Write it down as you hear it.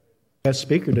Guest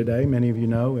speaker today, many of you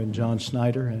know, and John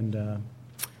Snyder, and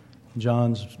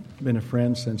John's been a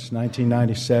friend since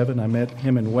 1997. I met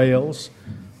him in Wales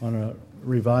on a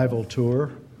revival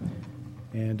tour,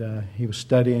 and he was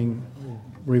studying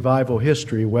revival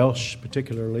history, Welsh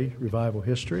particularly, revival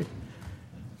history,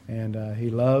 and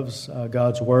he loves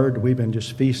God's Word. We've been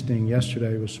just feasting.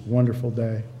 Yesterday was a wonderful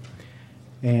day,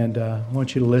 and I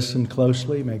want you to listen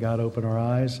closely. May God open our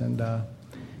eyes, and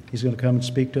he's going to come and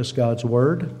speak to us God's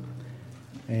Word.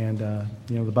 And,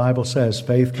 the Bible says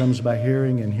faith comes by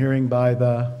hearing and hearing by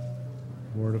the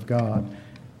Word of God.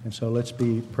 And so let's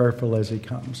be prayerful as he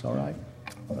comes, all right?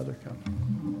 Brother,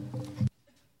 come.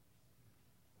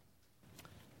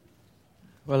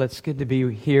 Well, it's good to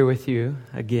be here with you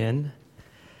again.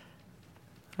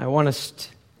 I want us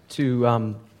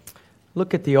to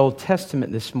look at the Old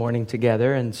Testament this morning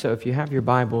together. And so if you have your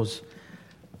Bibles,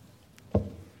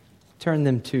 turn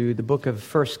them to the book of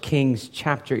 1 Kings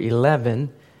chapter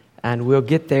 11. And we'll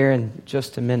get there in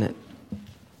just a minute.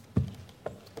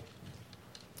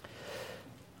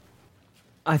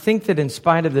 I think that in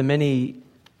spite of the many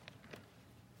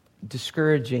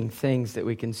discouraging things that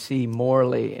we can see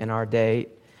morally in our day,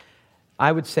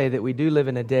 I would say that we do live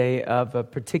in a day of a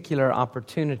particular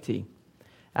opportunity.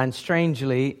 And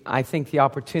strangely, I think the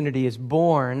opportunity is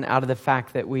born out of the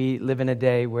fact that we live in a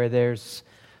day where there's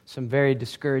some very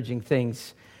discouraging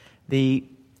things. The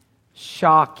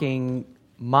shocking,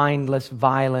 mindless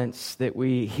violence that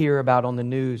we hear about on the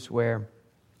news, where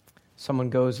someone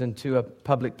goes into a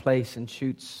public place and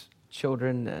shoots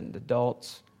children and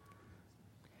adults.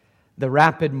 The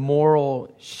rapid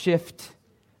moral shift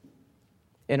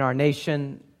in our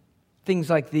nation, things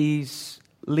like these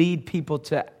lead people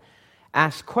to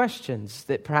ask questions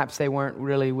that perhaps they weren't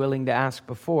really willing to ask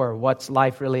before. What's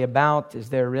life really about? Is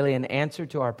there really an answer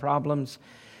to our problems?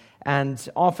 And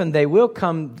often they will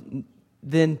come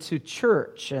then to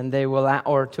church, and they will,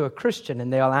 or to a Christian,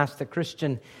 and they'll ask the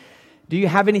Christian, do you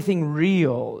have anything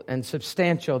real and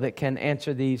substantial that can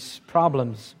answer these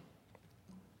problems?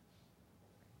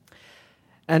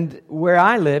 And where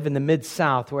I live in the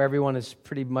Mid-South, where everyone is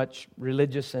pretty much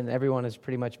religious and everyone is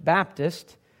pretty much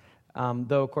Baptist,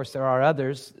 though of course there are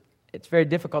others, it's very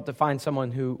difficult to find someone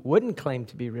who wouldn't claim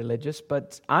to be religious.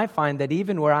 But I find that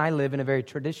even where I live in a very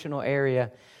traditional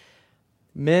area,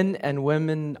 men and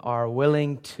women are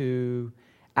willing to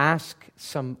ask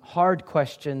some hard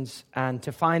questions and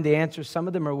to find the answers. Some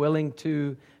of them are willing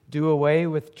to do away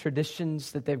with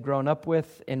traditions that they've grown up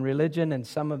with in religion, and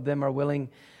some of them are willing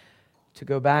to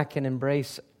go back and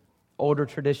embrace older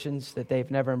traditions that they've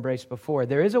never embraced before.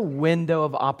 There is a window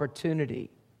of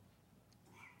opportunity.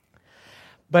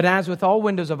 But as with all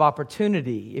windows of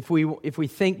opportunity, if we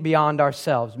think beyond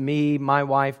ourselves, me, my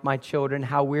wife, my children,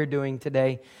 how we're doing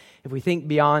today, if we think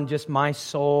beyond just my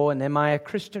soul, and am I a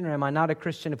Christian or am I not a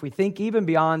Christian? If we think even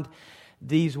beyond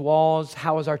these walls,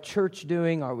 how is our church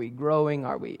doing? Are we growing?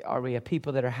 Are we a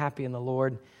people that are happy in the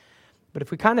Lord? But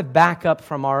if we kind of back up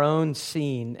from our own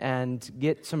scene and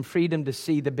get some freedom to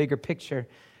see the bigger picture,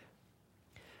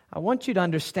 I want you to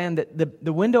understand that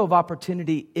the window of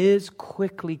opportunity is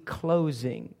quickly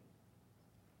closing.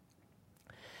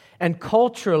 And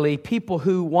culturally, people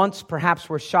who once perhaps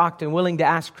were shocked and willing to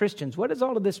ask Christians, what does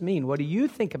all of this mean? What do you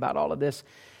think about all of this?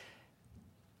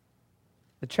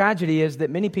 The tragedy is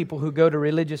that many people who go to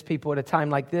religious people at a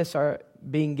time like this are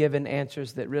being given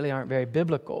answers that really aren't very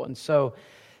biblical. And so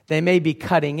they may be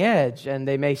cutting edge and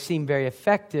they may seem very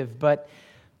effective, but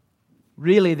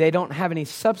really they don't have any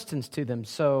substance to them.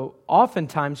 So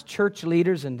oftentimes church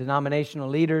leaders and denominational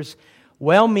leaders,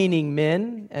 well-meaning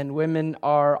men and women,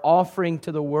 are offering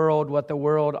to the world what the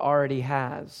world already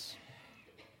has.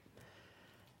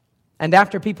 And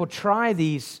after people try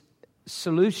these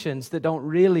solutions that don't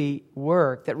really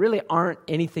work, that really aren't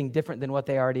anything different than what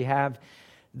they already have,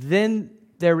 then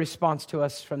their response to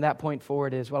us from that point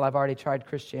forward is, well, I've already tried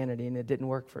Christianity and it didn't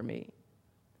work for me.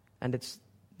 And it's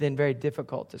then very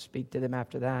difficult to speak to them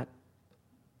after that.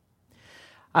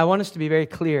 I want us to be very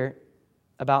clear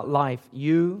about life.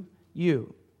 You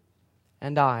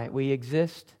and I, we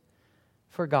exist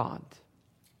for God.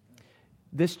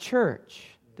 This church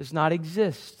does not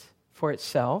exist for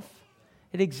itself.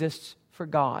 It exists for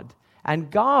God. And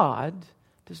God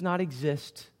does not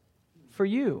exist for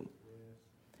you.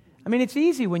 I mean, it's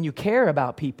easy when you care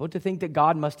about people to think that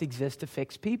God must exist to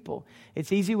fix people.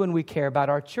 It's easy when we care about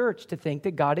our church to think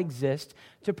that God exists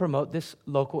to promote this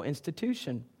local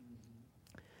institution.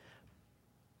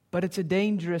 But it's a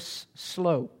dangerous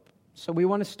slope. So we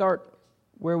want to start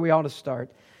where we ought to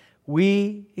start.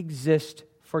 We exist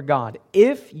for God.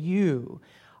 If you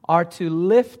are to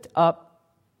lift up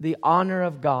the honor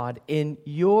of God in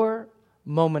your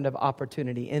moment of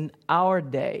opportunity in our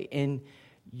day, in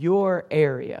your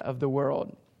area of the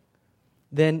world,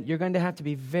 then you're going to have to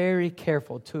be very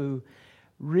careful to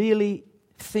really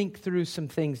think through some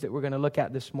things that we're going to look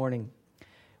at this morning.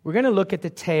 We're going to look at the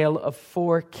tale of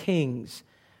 4 kings.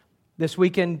 This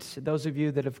weekend, those of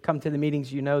you that have come to the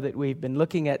meetings, you know that we've been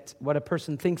looking at what a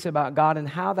person thinks about God and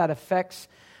how that affects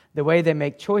the way they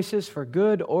make choices for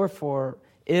good or for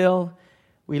ill.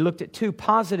 We looked at 2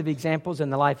 positive examples in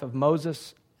the life of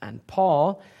Moses and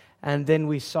Paul, and then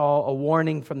we saw a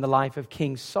warning from the life of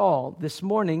King Saul. This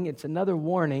morning, it's another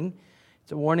warning.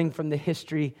 It's a warning from the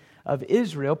history of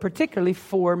Israel, particularly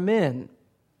 4 men: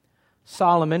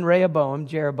 Solomon, Rehoboam,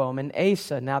 Jeroboam, and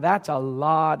Asa. Now, that's a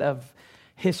lot of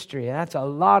history. That's a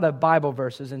lot of Bible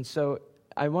verses. And so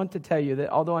I want to tell you that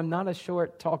although I'm not a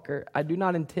short talker, I do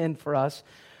not intend for us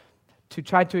to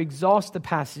try to exhaust the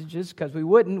passages, because we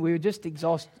would just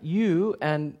exhaust you,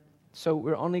 and so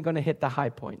we're only going to hit the high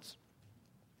points.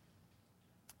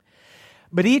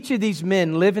 But each of these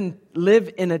men live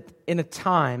in a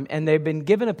time, and they've been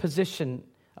given a position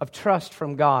of trust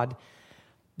from God,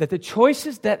 that the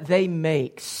choices that they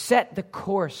make set the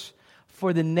course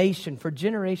for the nation for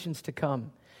generations to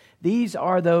come. These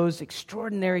are those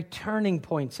extraordinary turning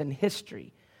points in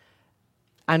history.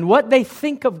 And what they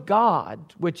think of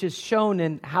God, which is shown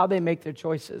in how they make their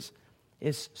choices,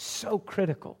 is so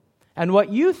critical. And what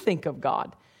you think of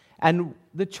God and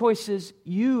the choices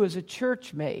you as a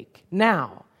church make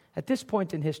now, at this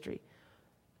point in history,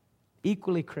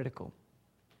 equally critical.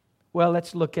 Well,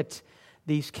 let's look at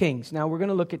these kings. Now, we're going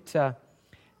to look at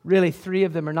really 3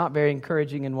 of them are not very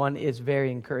encouraging, and 1 is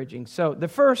very encouraging. So the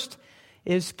first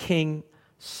is King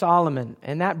Solomon,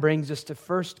 and that brings us to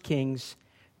 1 Kings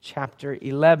chapter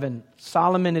 11.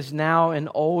 Solomon is now an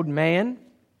old man,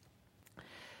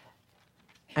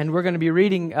 and we're going to be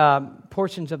reading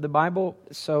portions of the Bible,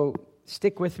 so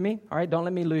stick with me. All right, don't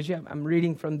let me lose you. I'm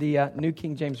reading from the New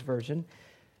King James Version.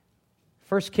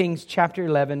 1 Kings chapter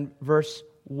 11, verse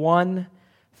 1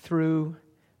 through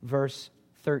verse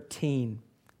 13.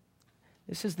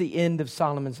 This is the end of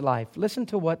Solomon's life. Listen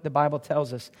to what the Bible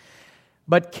tells us.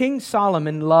 But King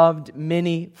Solomon loved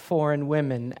many foreign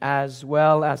women, as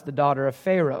well as the daughter of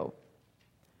Pharaoh,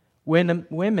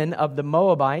 women of the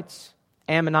Moabites,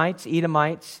 Ammonites,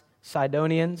 Edomites,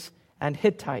 Sidonians, and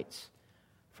Hittites,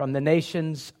 from the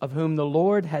nations of whom the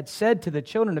Lord had said to the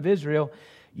children of Israel,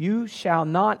 "You shall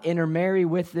not intermarry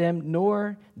with them,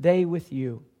 nor they with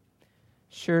you.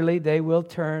 Surely they will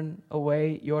turn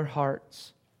away your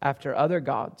hearts after other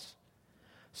gods."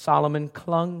 Solomon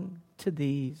clung to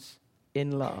these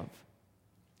in love.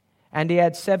 And he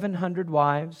had 700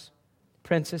 wives,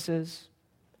 princesses,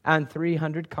 and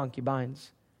 300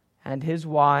 concubines, and his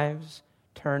wives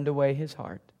turned away his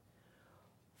heart.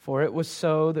 For it was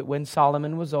so that when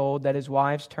Solomon was old, that his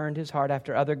wives turned his heart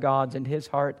after other gods, and his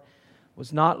heart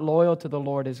was not loyal to the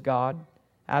Lord his God,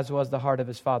 as was the heart of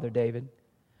his father David.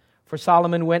 For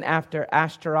Solomon went after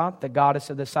Ashtaroth, the goddess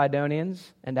of the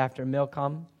Sidonians, and after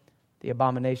Milcom, the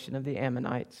abomination of the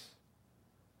Ammonites.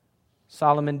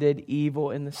 Solomon did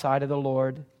evil in the sight of the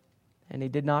Lord, and he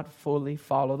did not fully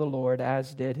follow the Lord,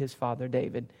 as did his father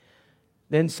David.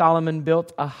 Then Solomon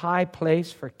built a high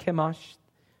place for Chemosh,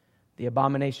 the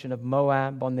abomination of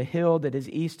Moab, on the hill that is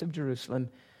east of Jerusalem,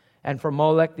 and for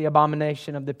Molech, the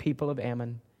abomination of the people of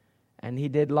Ammon. And he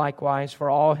did likewise for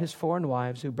all his foreign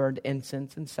wives who burned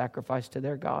incense and sacrificed to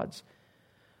their gods.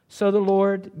 So the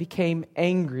Lord became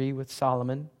angry with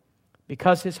Solomon,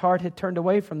 because his heart had turned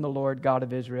away from the Lord God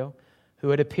of Israel, who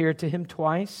had appeared to him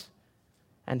twice,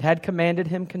 and had commanded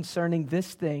him concerning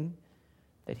this thing,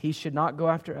 that he should not go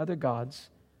after other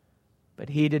gods. But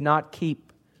he did not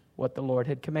keep what the Lord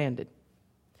had commanded.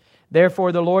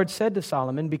 Therefore the Lord said to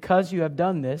Solomon, "Because you have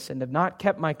done this, and have not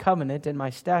kept my covenant and my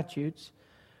statutes,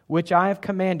 which I have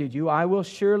commanded you, I will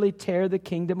surely tear the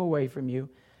kingdom away from you,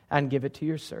 and give it to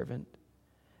your servant.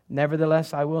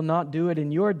 Nevertheless, I will not do it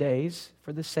in your days,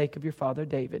 for the sake of your father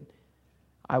David.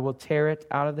 I will tear it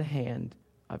out of the hand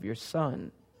of your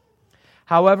son.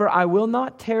 However, I will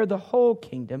not tear the whole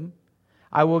kingdom.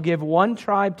 I will give one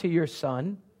tribe to your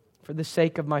son, for the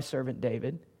sake of my servant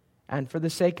David, and for the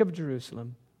sake of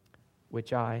Jerusalem,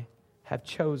 which I have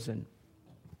chosen."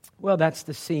 Well, that's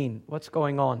the scene. What's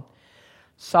going on?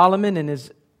 Solomon, in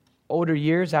his older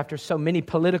years, after so many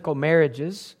political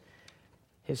marriages,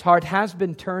 his heart has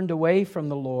been turned away from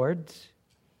the Lord.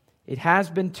 It has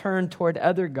been turned toward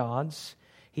other gods.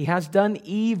 He has done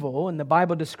evil, and the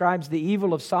Bible describes the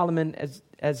evil of Solomon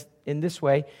as in this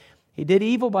way. He did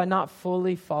evil by not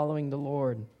fully following the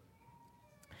Lord.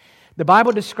 The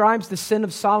Bible describes the sin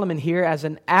of Solomon here as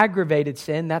an aggravated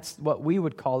sin. That's what we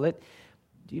would call it.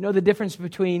 Do you know the difference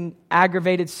between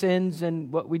aggravated sins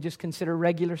and what we just consider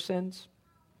regular sins?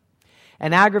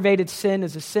 An aggravated sin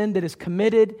is a sin that is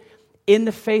committed in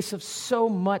the face of so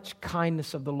much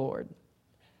kindness of the Lord.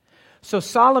 So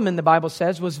Solomon, the Bible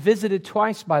says, was visited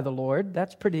twice by the Lord.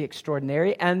 That's pretty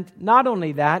extraordinary. And not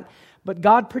only that, but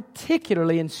God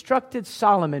particularly instructed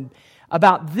Solomon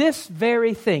about this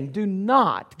very thing. Do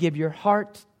not give your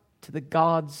heart to the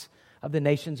gods of the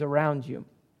nations around you.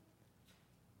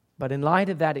 But in light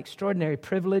of that extraordinary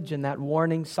privilege and that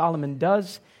warning, Solomon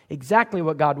does exactly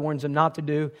what God warns him not to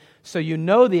do. So you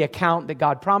know the account that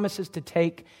God promises to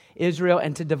take Israel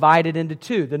and to divide it into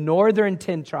two, the northern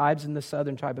 10 tribes and the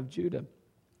southern tribe of Judah.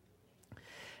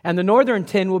 And the northern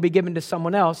 10 will be given to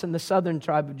someone else, and the southern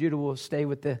tribe of Judah will stay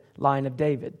with the line of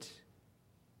David.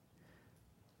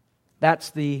 That's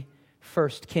the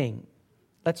first king.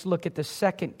 Let's look at the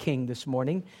second king this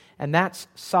morning, and that's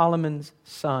Solomon's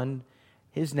son.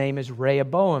 His name is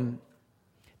Rehoboam.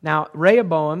 Now,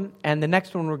 Rehoboam, and the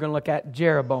next one we're going to look at,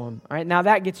 Jeroboam. All right, now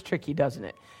that gets tricky, doesn't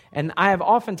it? And I have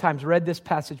oftentimes read this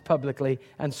passage publicly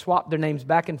and swapped their names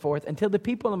back and forth until the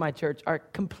people in my church are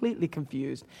completely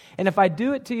confused. And if I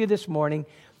do it to you this morning,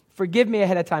 forgive me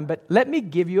ahead of time, but let me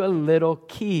give you a little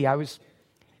key. I was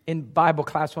in Bible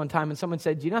class one time and someone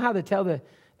said, do you know how to tell the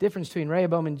difference between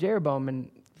Rehoboam and Jeroboam, and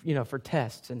for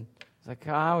tests? And it's like,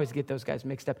 I always get those guys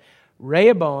mixed up.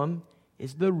 Rehoboam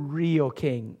is the real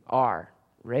king,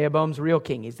 Rehoboam's real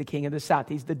king. He's the king of the south.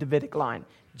 He's the Davidic line.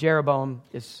 Jeroboam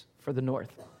is for the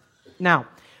north. Now,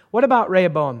 what about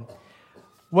Rehoboam?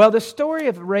 Well, the story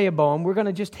of Rehoboam, we're going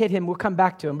to just hit him. We'll come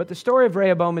back to him. But the story of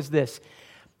Rehoboam is this.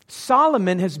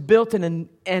 Solomon has built an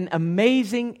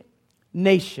amazing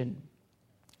nation.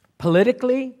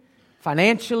 Politically,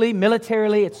 financially,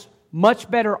 militarily, it's much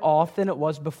better off than it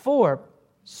was before.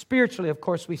 Spiritually, of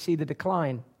course, we see the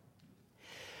decline.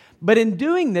 But in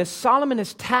doing this, Solomon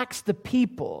has taxed the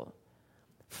people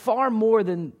far more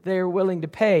than they're willing to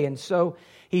pay. And so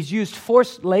he's used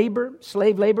forced labor,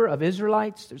 slave labor of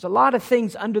Israelites. There's a lot of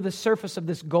things under the surface of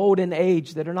this golden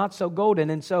age that are not so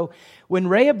golden. And so when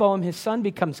Rehoboam, his son,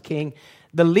 becomes king,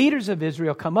 the leaders of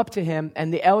Israel come up to him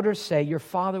and the elders say, your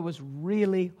father was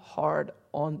really hard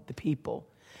on the people.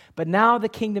 But now the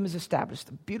kingdom is established,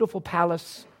 the beautiful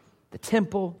palace, the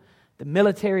temple, the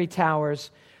military towers.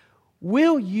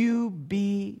 Will you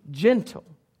be gentle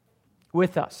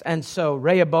with us? And so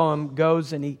Rehoboam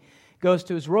goes and he goes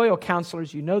to his royal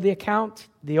counselors. You know the account.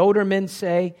 The older men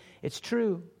say, it's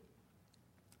true.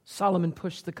 Solomon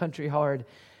pushed the country hard.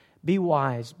 Be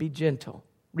wise, be gentle.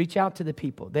 Reach out to the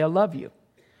people. They'll love you.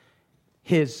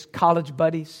 His college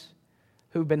buddies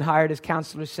who've been hired as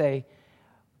counselors say,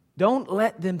 don't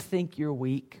let them think you're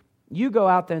weak. You go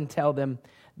out there and tell them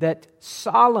that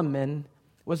Solomon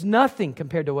was nothing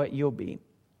compared to what you'll be.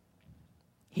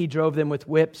 He drove them with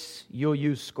whips. You'll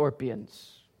use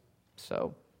scorpions.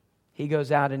 So he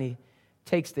goes out and he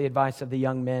takes the advice of the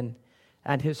young men,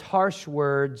 and his harsh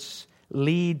words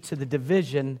lead to the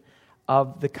division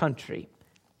of the country.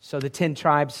 So the 10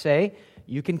 tribes say,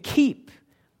 you can keep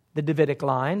the Davidic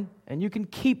line, and you can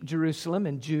keep Jerusalem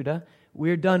and Judah.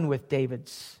 We're done with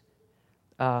David's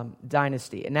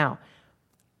dynasty. And now,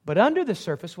 but under the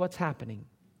surface, what's happening?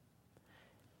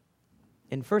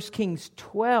 In 1 Kings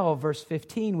 12, verse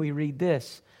 15, we read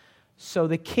this. So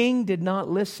the king did not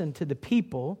listen to the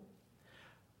people,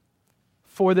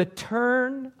 for the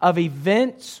turn of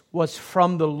events was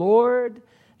from the Lord,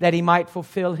 that he might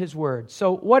fulfill his word.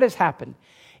 So what has happened?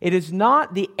 It is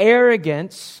not the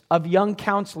arrogance of young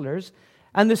counselors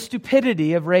and the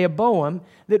stupidity of Rehoboam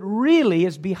that really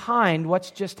is behind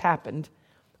what's just happened.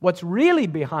 What's really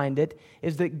behind it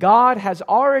is that God has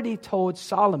already told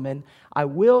Solomon, I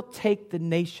will take the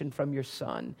nation from your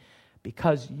son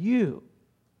because you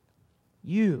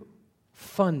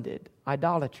funded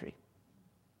idolatry.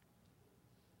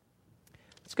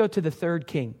 Let's go to the third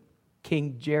king,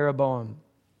 King Jeroboam.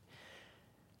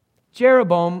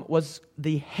 Jeroboam was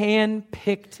the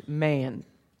hand-picked man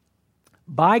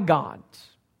by God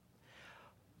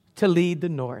to lead the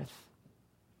north.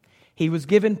 He was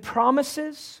given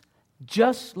promises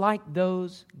just like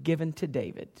those given to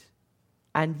David,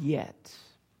 and yet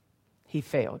he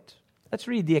failed. Let's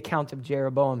read the account of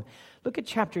Jeroboam. Look at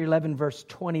chapter 11, verse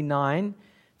 29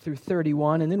 through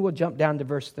 31, and then we'll jump down to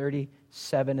verse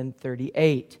 37 and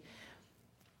 38.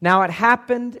 Now it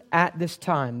happened at this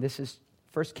time, this is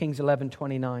 1 Kings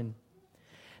 11:29,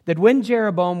 that when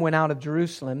Jeroboam went out of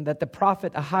Jerusalem, that the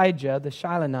prophet Ahijah the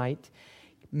Shilonite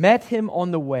met him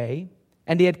on the way,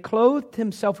 and he had clothed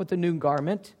himself with a new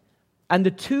garment, and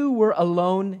the two were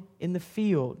alone in the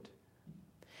field.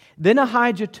 Then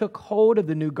Ahijah took hold of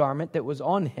the new garment that was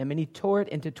on him, and he tore it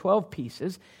into 12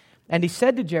 pieces. And he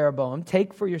said to Jeroboam,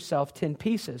 take for yourself 10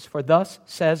 pieces, for thus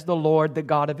says the Lord, the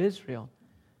God of Israel,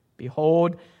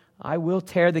 behold, I will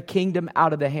tear the kingdom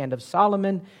out of the hand of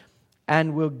Solomon,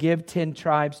 and will give 10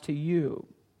 tribes to you.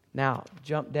 Now,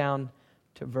 jump down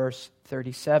to verse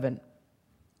 37.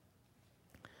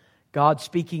 God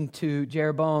speaking to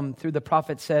Jeroboam through the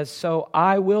prophet says, so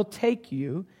I will take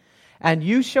you, and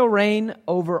you shall reign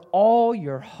over all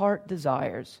your heart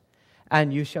desires,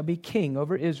 and you shall be king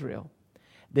over Israel.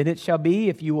 Then it shall be,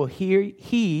 if you will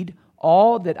heed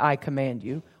all that I command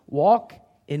you, walk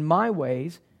in my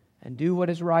ways, and do what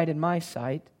is right in my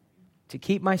sight, to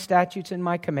keep my statutes and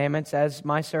my commandments as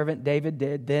my servant David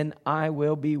did, then I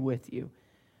will be with you,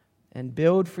 and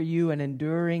build for you an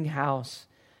enduring house,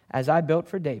 as I built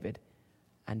for David,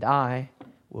 and I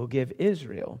will give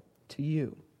Israel to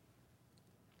you.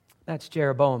 That's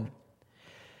Jeroboam.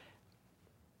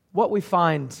 What we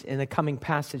find in the coming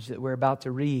passage that we're about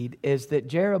to read is that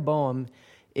Jeroboam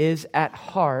is at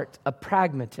heart a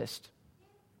pragmatist.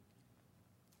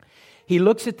 He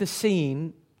looks at the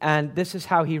scene, and this is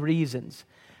how he reasons.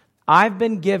 I've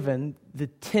been given the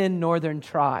 10 northern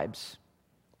tribes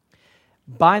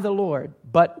by the Lord,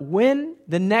 but when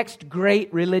the next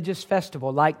great religious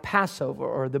festival, like Passover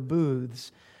or the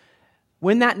booths,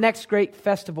 when that next great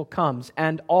festival comes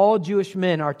and all Jewish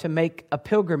men are to make a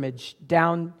pilgrimage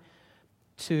down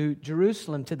to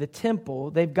Jerusalem, to the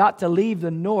temple, they've got to leave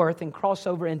the north and cross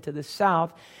over into the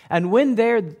south. And when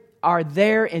they are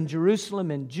there in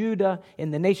Jerusalem and Judah, in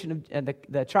the nation of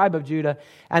the tribe of Judah,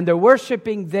 and they're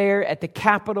worshiping there at the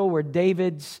capital where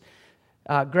David's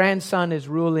grandson is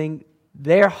ruling,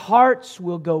 their hearts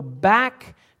will go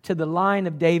back to the line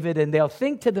of David, and they'll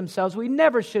think to themselves, we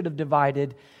never should have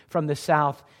divided from the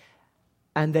south.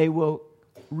 And they will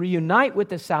reunite with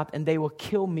the south, and they will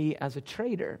kill me as a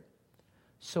traitor.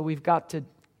 So we've got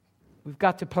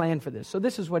to plan for this. So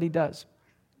this is what he does.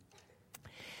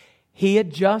 He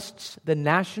adjusts the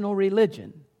national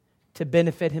religion to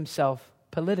benefit himself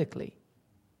politically.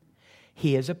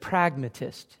 He is a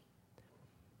pragmatist.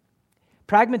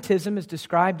 Pragmatism is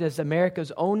described as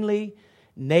America's only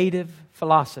native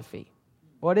philosophy.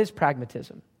 What is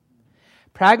pragmatism?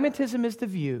 Pragmatism is the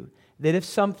view that if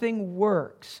something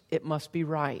works, it must be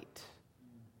right.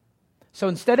 So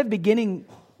instead of beginning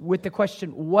with the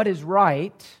question, what is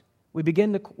right, we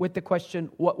begin with the question,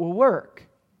 what will work?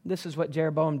 This is what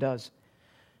Jeroboam does.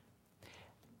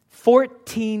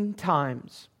 14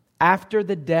 times after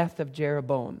the death of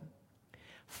Jeroboam,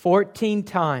 14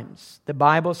 times the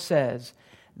Bible says,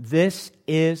 this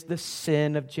is the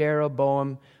sin of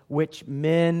Jeroboam, which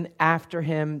men after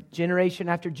him, generation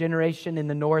after generation in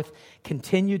the north,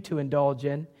 continued to indulge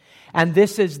in. And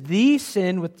this is the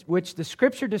sin which the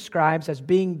Scripture describes as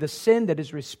being the sin that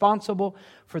is responsible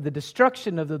for the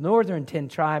destruction of the northern 10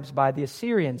 tribes by the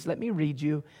Assyrians. Let me read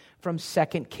you from 2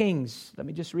 Kings. Let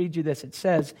me just read you this. It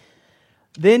says,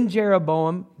 then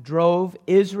Jeroboam drove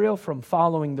Israel from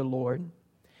following the Lord,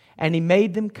 and he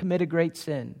made them commit a great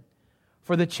sin.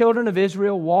 For the children of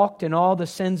Israel walked in all the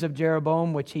sins of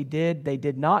Jeroboam, which he did. They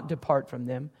did not depart from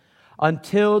them,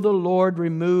 until the Lord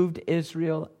removed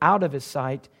Israel out of his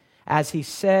sight, as he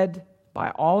said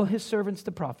by all his servants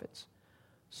the prophets.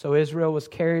 So Israel was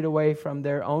carried away from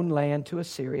their own land to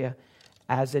Assyria,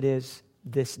 as it is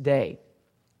this day.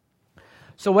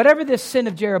 So whatever this sin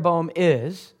of Jeroboam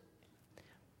is,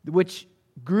 which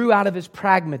grew out of his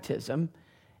pragmatism,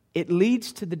 it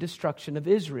leads to the destruction of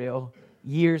Israel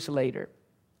years later.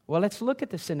 Well, let's look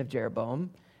at the sin of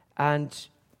Jeroboam and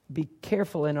be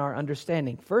careful in our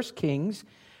understanding. 1 Kings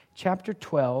chapter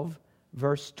 12,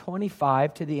 verse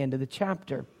 25 to the end of the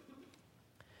chapter.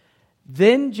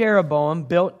 Then Jeroboam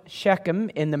built Shechem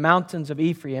in the mountains of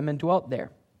Ephraim and dwelt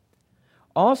there.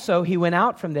 Also he went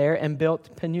out from there and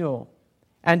built Penuel.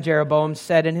 And Jeroboam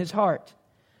said in his heart,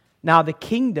 now the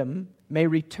kingdom may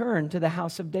return to the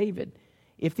house of David.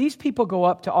 If these people go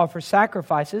up to offer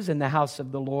sacrifices in the house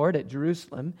of the Lord at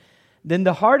Jerusalem, then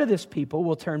the heart of this people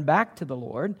will turn back to the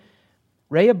Lord,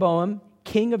 Rehoboam,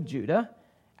 king of Judah,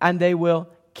 and they will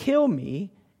kill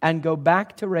me and go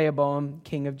back to Rehoboam,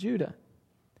 king of Judah.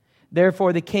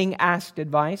 Therefore the king asked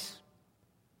advice,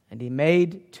 and he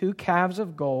made 2 calves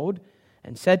of gold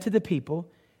and said to the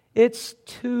people, it's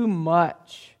too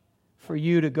much for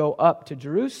you to go up to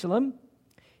Jerusalem.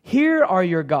 Here are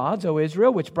your gods, O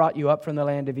Israel, which brought you up from the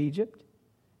land of Egypt.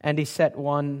 And he set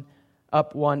one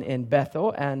in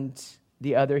Bethel, and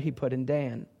the other he put in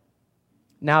Dan.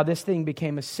 Now this thing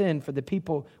became a sin, for the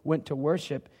people went to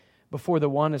worship before the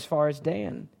one as far as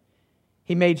Dan.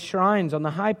 He made shrines on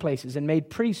the high places and made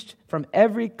priests from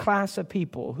every class of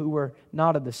people who were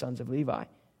not of the sons of Levi.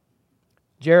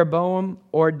 Jeroboam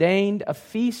ordained a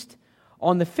feast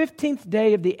on the 15th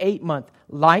day of the 8th month,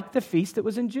 like the feast that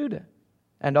was in Judah,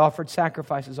 and offered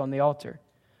sacrifices on the altar.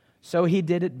 So he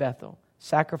did at Bethel,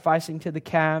 sacrificing to the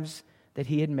calves that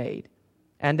he had made.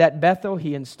 And at Bethel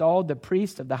he installed the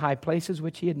priests of the high places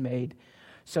which he had made.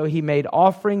 So he made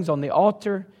offerings on the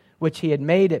altar which he had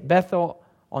made at Bethel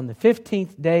on the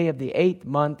 15th day of the 8th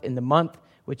month, in the month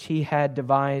which he had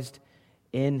devised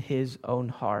in his own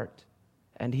heart.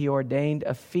 And he ordained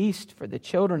a feast for the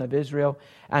children of Israel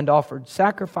and offered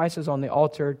sacrifices on the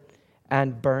altar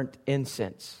and burnt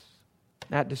incense.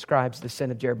 That describes the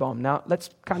sin of Jeroboam. Now, let's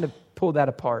kind of pull that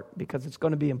apart because it's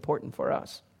going to be important for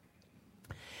us.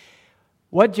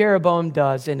 What Jeroboam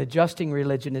does in adjusting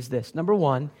religion is this. Number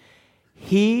one,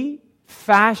 he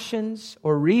fashions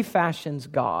or refashions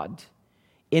God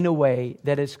in a way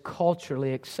that is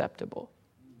culturally acceptable.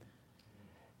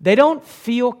 They don't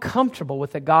feel comfortable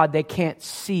with a God they can't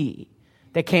see,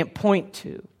 they can't point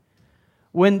to.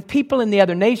 When people in the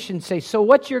other nations say, so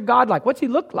what's your God like? What's he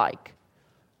look like?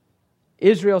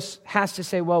 Israel has to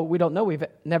say, well, we don't know. We've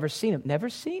never seen him. Never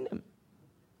seen him.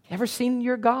 Never seen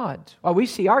your God. Well, we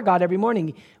see our God every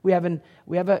morning. We have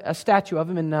a statue of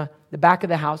him in the back of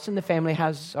the house, and the family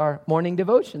has our morning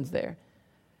devotions there.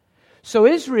 So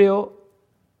Israel,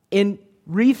 in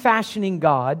refashioning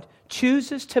God,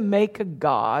 chooses to make a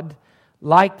God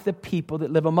like the people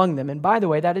that live among them. And by the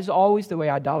way, that is always the way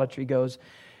idolatry goes.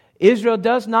 Israel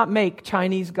does not make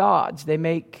Chinese gods. They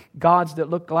make gods that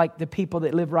look like the people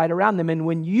that live right around them. And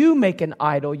when you make an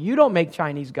idol, you don't make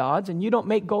Chinese gods and you don't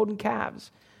make golden calves.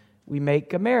 We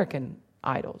make American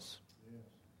idols.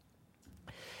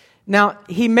 Now,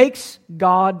 he makes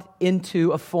God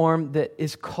into a form that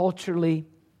is culturally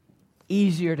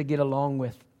easier to get along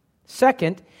with.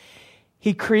 Second,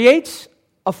 he creates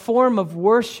a form of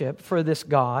worship for this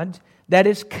God that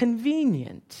is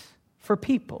convenient for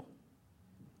people.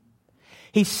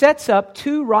 He sets up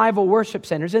 2 rival worship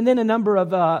centers and then a number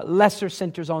of lesser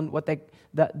centers on what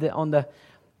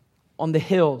on the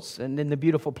hills and in the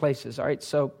beautiful places. All right,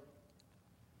 so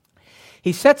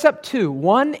he sets up 2,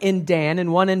 one in Dan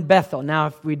and one in Bethel.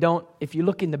 Now, if you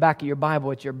look in the back of your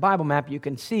Bible at your Bible map, you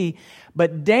can see.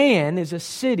 But Dan is a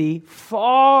city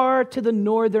far to the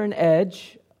northern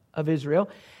edge of Israel,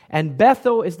 and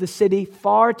Bethel is the city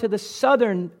far to the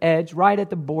southern edge, right at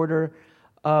the border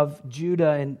of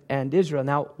Judah and Israel.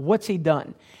 Now, what's he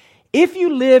done? If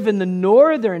you live in the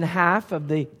northern half of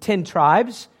the 10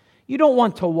 tribes, you don't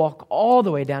want to walk all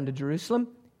the way down to Jerusalem.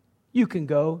 You can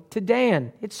go to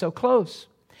Dan. It's so close.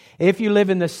 If you live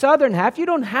in the southern half, you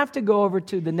don't have to go over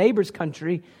to the neighbor's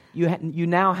country. You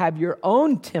now have your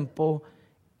own temple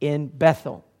in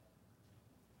Bethel.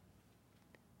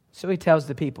 So he tells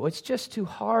the people, it's just too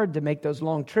hard to make those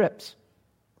long trips.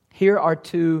 Here are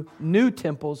 2 new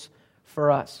temples for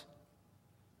us.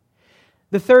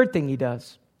 The third thing he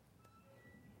does,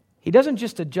 he doesn't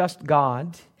just adjust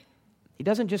God. He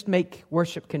doesn't just make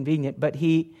worship convenient, but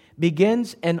he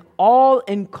begins an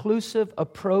all-inclusive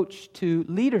approach to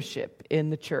leadership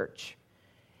in the church.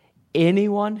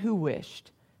 Anyone who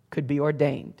wished could be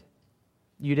ordained.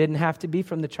 You didn't have to be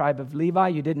from the tribe of Levi.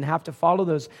 You didn't have to follow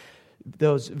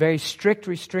those very strict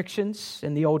restrictions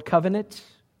in the Old Covenant.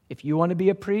 If you want to be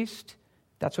a priest,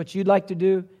 that's what you'd like to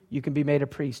do, you can be made a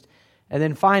priest. And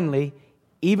then finally,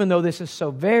 even though this is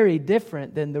so very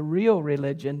different than the real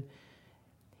religion,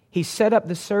 he set up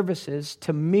the services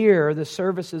to mirror the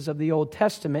services of the Old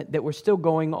Testament that were still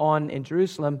going on in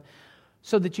Jerusalem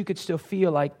so that you could still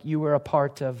feel like you were a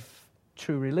part of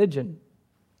true religion.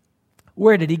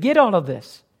 Where did he get all of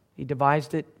this? He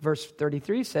devised it, verse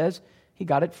 33 says, he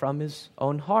got it from his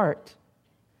own heart.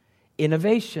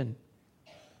 Innovation.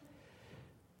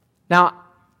 Now,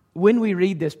 when we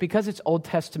read this, because it's Old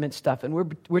Testament stuff, and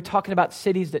we're talking about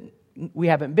cities that we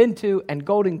haven't been to, and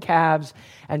golden calves,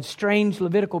 and strange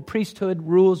Levitical priesthood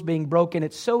rules being broken,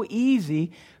 it's so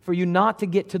easy for you not to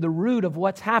get to the root of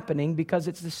what's happening, because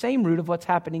it's the same root of what's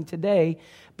happening today.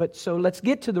 But so let's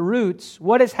get to the roots.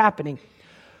 What is happening?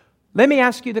 Let me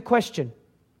ask you the question.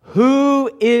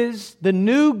 Who is the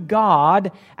new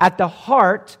God at the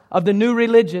heart of the new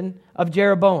religion of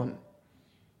Jeroboam?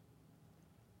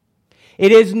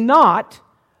 It is not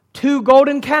 2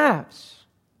 golden calves.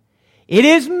 It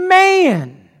is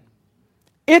man.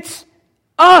 It's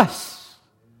us.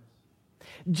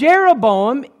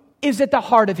 Jeroboam is at the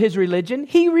heart of his religion.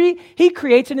 He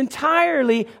creates an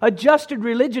entirely adjusted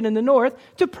religion in the north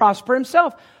to prosper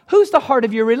himself. Who's the heart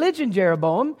of your religion,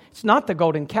 Jeroboam? It's not the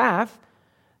golden calf.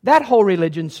 That whole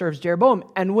religion serves Jeroboam.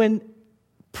 And when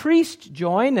priests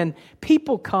join and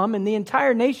people come and the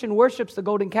entire nation worships the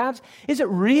golden calves. Is it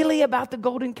really about the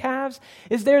golden calves?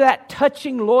 Is there that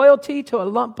touching loyalty to a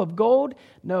lump of gold?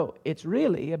 No, it's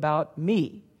really about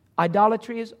me.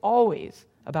 Idolatry is always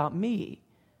about me.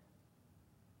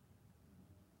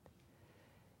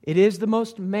 It is the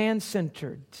most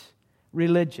man-centered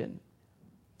religion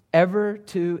ever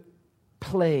to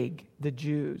plague the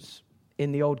Jews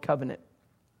in the Old Covenant.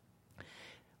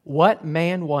 What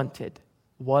man wanted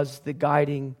was the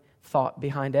guiding thought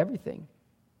behind everything.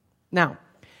 Now,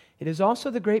 it is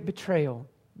also the great betrayal.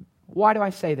 Why do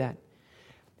I say that?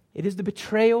 It is the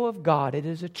betrayal of God. It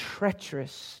is a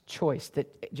treacherous choice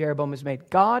that Jeroboam has made.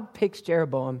 God picks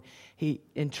Jeroboam. He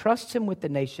entrusts him with the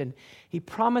nation. He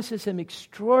promises him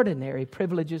extraordinary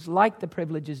privileges like the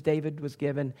privileges David was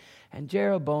given. And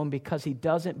Jeroboam, because he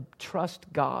doesn't trust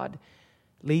God,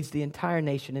 leads the entire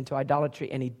nation into idolatry.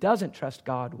 And he doesn't trust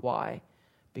God. Why?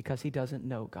 Because he doesn't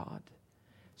know God.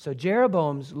 So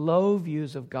Jeroboam's low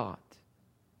views of God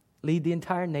lead the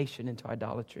entire nation into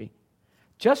idolatry.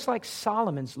 Just like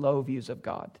Solomon's low views of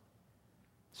God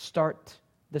start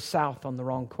the South on the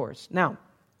wrong course. Now,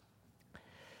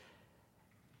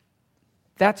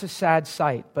 that's a sad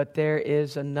sight, but there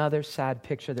is another sad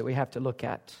picture that we have to look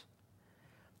at.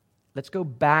 Let's go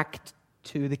back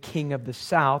to the king of the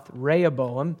South,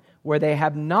 Rehoboam, where they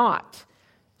have not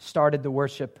started the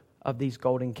worship of these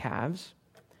golden calves.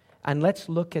 And let's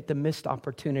look at the missed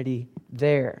opportunity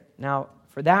there. Now,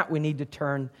 for that, we need to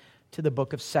turn to the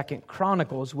book of 2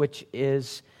 Chronicles, which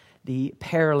is the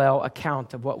parallel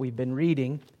account of what we've been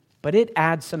reading, but it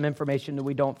adds some information that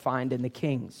we don't find in the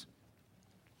Kings.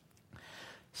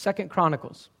 2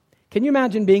 Chronicles. Can you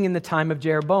imagine being in the time of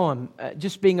Jeroboam,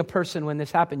 just being a person when this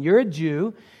happened? You're a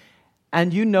Jew,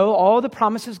 and you know all the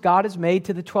promises God has made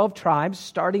to the 12 tribes,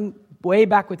 starting way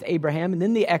back with Abraham, and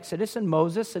then the Exodus and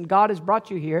Moses, and God has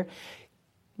brought you here.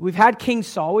 We've had King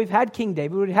Saul, we've had King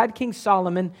David, we've had King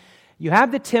Solomon. You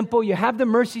have the temple, you have the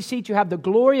mercy seat, you have the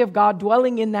glory of God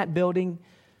dwelling in that building.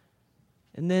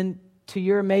 And then, to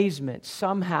your amazement,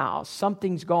 somehow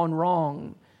something's gone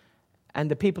wrong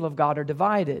and the people of God are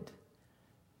divided.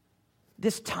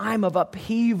 This time of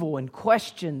upheaval and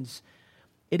questions,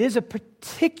 it is a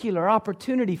particular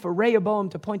opportunity for Rehoboam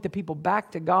to point the people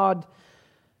back to God.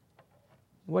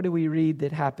 What do we read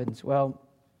that happens? Well,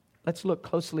 let's look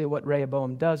closely at what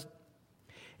Rehoboam does.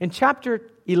 In chapter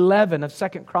 11 of 2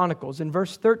 Chronicles, in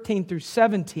verse 13 through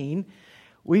 17,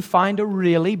 we find a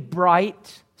really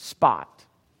bright spot.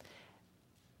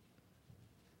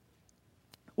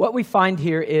 What we find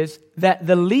here is that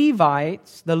the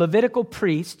Levites, the Levitical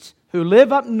priests, who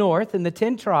live up north in the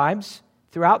 10 tribes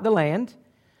throughout the land,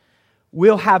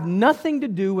 will have nothing to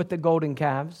do with the golden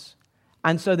calves,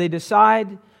 and so they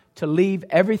decide to leave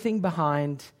everything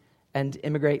behind and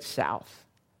immigrate south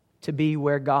to be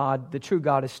where God, the true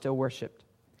God, is still worshipped.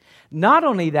 Not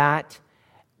only that,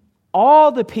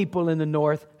 all the people in the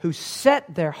north who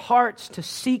set their hearts to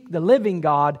seek the living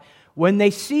God, when they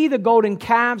see the golden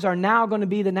calves are now going to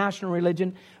be the national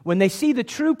religion, when they see the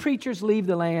true preachers leave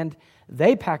the land,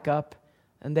 they pack up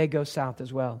and they go south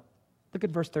as well. Look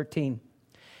at verse 13.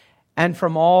 And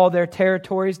from all their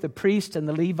territories, the priests and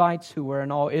the Levites who were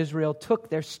in all Israel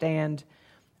took their stand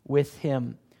with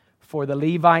him. For the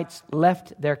Levites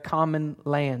left their common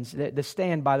lands. The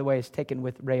stand, by the way, is taken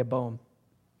with Rehoboam.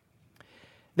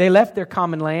 They left their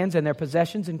common lands and their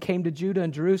possessions and came to Judah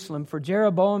and Jerusalem, for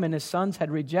Jeroboam and his sons had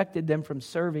rejected them from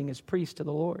serving as priests to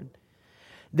the Lord.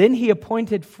 Then he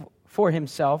appointed for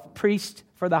himself priests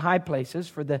for the high places,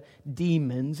 for the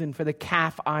demons, and for the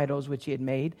calf idols which he had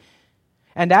made.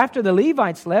 And after the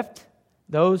Levites left,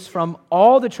 those from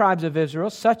all the tribes of Israel,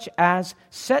 such as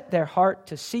set their heart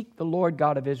to seek the Lord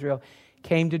God of Israel,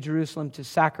 came to Jerusalem to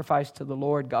sacrifice to the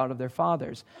Lord God of their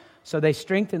fathers. So they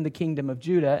strengthened the kingdom of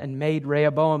Judah and made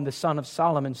Rehoboam the son of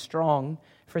Solomon strong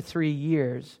for 3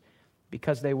 years,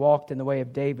 because they walked in the way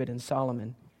of David and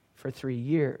Solomon for 3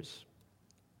 years.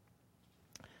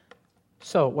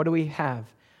 So what do we have?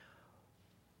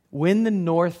 When the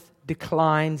north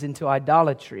declines into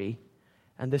idolatry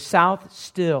and the south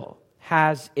still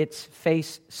has its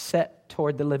face set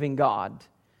toward the living God,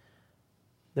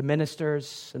 the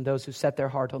ministers and those who set their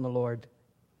heart on the Lord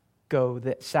go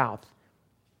south.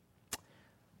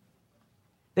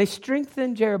 They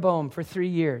strengthened Jeroboam for 3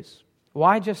 years.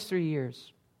 Why just 3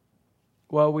 years?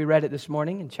 Well, we read it this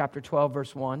morning in chapter 12,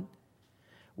 verse 1.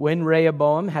 When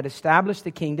Rehoboam had established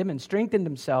the kingdom and strengthened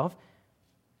himself,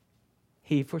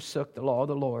 he forsook the law of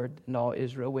the Lord and all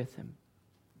Israel with him.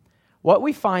 What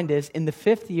we find is, in the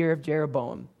 5th year of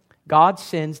Jeroboam, God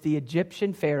sends the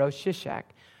Egyptian Pharaoh Shishak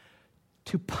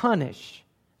to punish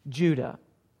Judah.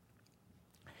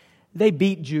 They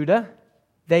beat Judah.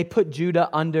 They put Judah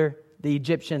under the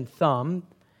Egyptian thumb,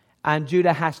 and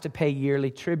Judah has to pay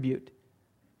yearly tribute.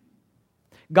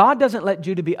 God doesn't let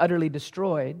Judah be utterly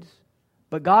destroyed,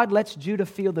 but God lets Judah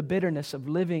feel the bitterness of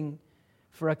living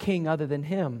for a king other than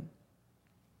him.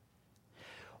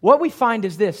 What we find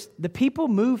is this: the people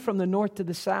move from the north to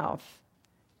the south,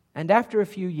 and after a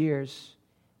few years,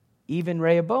 even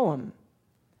Rehoboam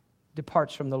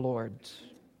departs from the Lord.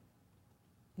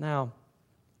 Now,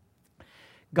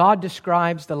 God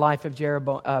describes the life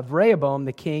of Rehoboam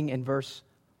the king in verse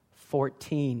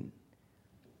 14.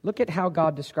 Look at how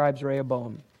God describes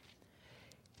Rehoboam.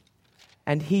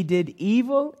 And he did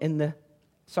evil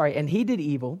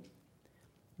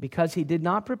because he did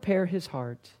not prepare his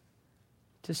heart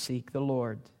to seek the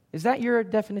Lord. Is that your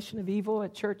definition of evil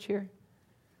at church here?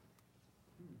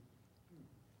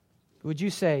 Would you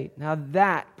say, now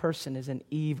that person is an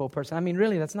evil person? I mean,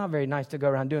 really, that's not very nice to go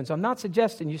around doing. So I'm not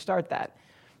suggesting you start that.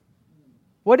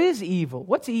 What is evil?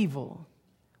 What's evil?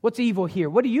 What's evil here?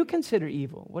 What do you consider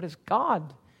evil? What does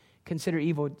God consider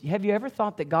evil? Have you ever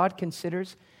thought that God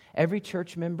considers every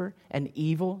church member an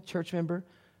evil church member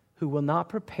who will not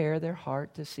prepare their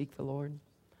heart to seek the Lord?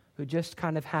 Who just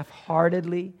kind of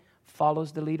half-heartedly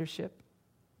follows the leadership?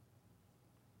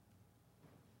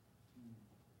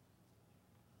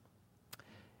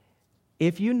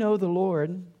 If you know the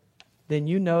Lord, then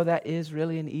you know that is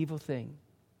really an evil thing.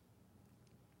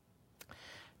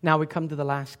 Now we come to the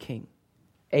last king,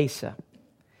 Asa.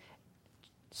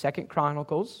 2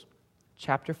 Chronicles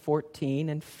chapter 14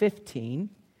 and 15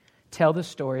 tell the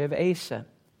story of Asa.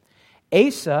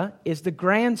 Asa is the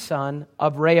grandson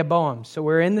of Rehoboam. So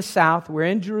we're in the south, we're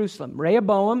in Jerusalem.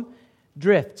 Rehoboam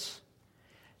drifts.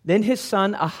 Then his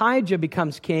son Ahijah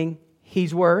becomes king.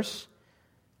 He's worse.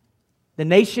 The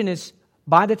nation is,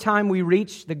 by the time we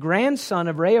reach the grandson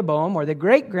of Rehoboam, or the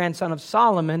great-grandson of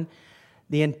Solomon,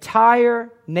 the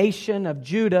entire nation of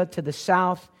Judah to the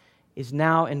south is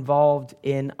now involved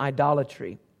in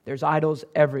idolatry. There's idols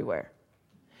everywhere.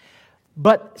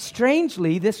 But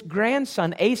strangely, this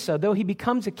grandson, Asa, though he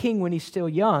becomes a king when he's still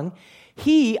young,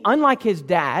 he, unlike his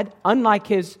dad, unlike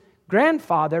his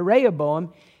grandfather,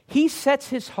 Rehoboam, he sets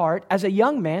his heart as a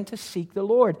young man to seek the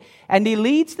Lord. And he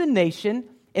leads the nation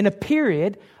in a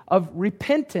period of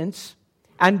repentance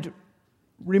and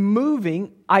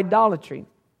removing idolatry.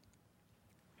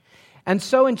 And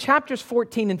so in chapters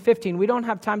 14 and 15, we don't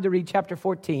have time to read chapter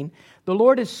 14, the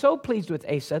Lord is so pleased with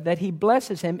Asa that he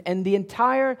blesses him, and the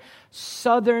entire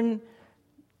southern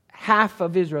half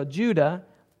of Israel, Judah,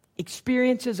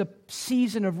 experiences a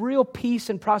season of real peace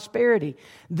and prosperity.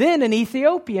 Then an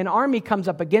Ethiopian army comes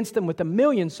up against them with 1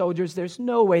 million soldiers. There's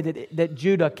no way that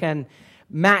Judah can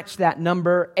match that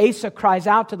number. Asa cries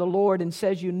out to the Lord and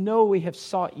says, "You know we have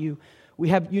sought you.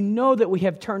 You know that we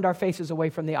have turned our faces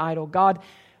away from the idol. God,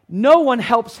 no one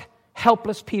helps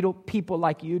helpless people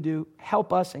like you do.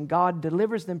 Help us." And God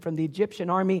delivers them from the Egyptian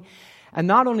army. And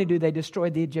not only do they destroy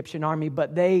the Egyptian army,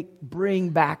 but they bring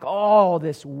back all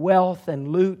this wealth and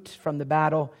loot from the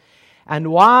battle.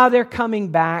 And while they're coming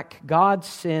back, God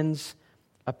sends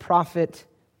a prophet,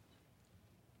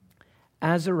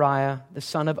 Azariah, the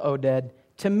son of Oded,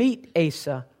 to meet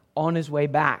Asa on his way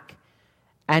back.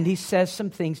 And he says some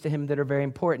things to him that are very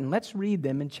important. Let's read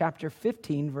them in chapter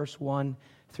 15, verse 1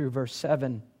 through verse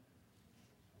 7.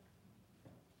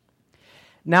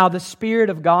 Now the Spirit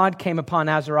of God came upon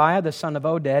Azariah, the son of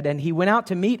Oded, and he went out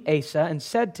to meet Asa and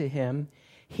said to him,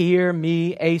 "Hear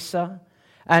me, Asa,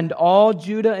 and all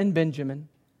Judah and Benjamin.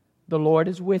 The Lord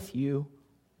is with you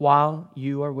while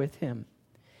you are with him.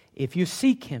 If you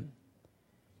seek him,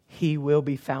 he will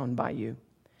be found by you.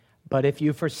 But if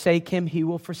you forsake him, he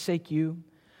will forsake you.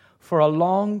 For a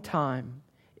long time,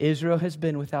 Israel has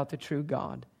been without the true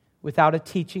God, without a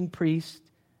teaching priest,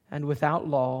 and without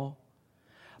law.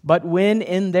 But when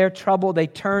in their trouble they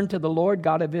turned to the Lord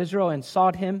God of Israel and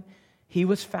sought him, he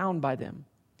was found by them.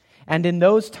 And in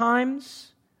those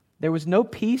times there was no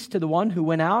peace to the one who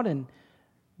went out, and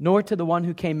nor to the one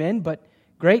who came in, but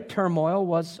great turmoil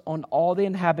was on all the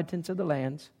inhabitants of the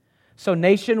lands. So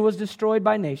nation was destroyed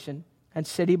by nation, and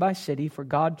city by city, for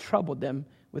God troubled them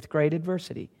with great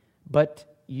adversity. But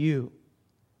you,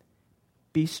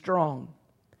 be strong,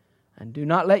 and do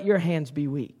not let your hands be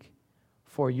weak,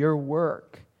 for your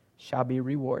work shall be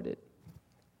rewarded."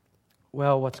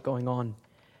 Well, what's going on?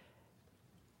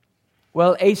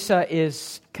 Well, Asa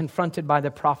is confronted by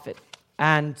the prophet,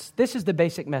 and this is the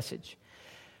basic message.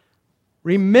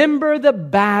 Remember the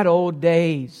bad old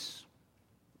days.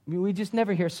 We just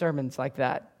never hear sermons like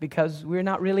that because we're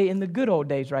not really in the good old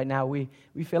days right now. We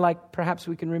feel like perhaps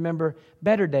we can remember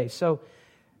better days. So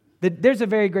There's a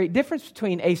very great difference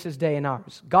between Asa's day and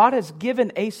ours. God has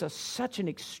given Asa such an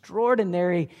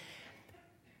extraordinary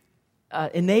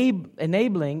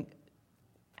enabling,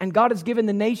 and God has given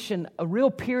the nation a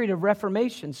real period of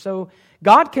reformation. So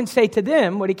God can say to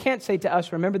them what He can't say to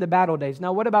us, remember the battle days.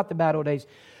 Now, what about the battle days?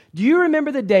 Do you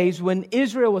remember the days when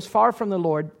Israel was far from the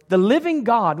Lord? The living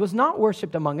God was not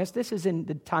worshipped among us. This is in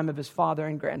the time of his father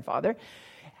and grandfather.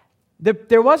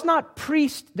 There weren't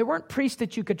priests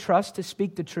that you could trust to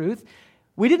speak the truth.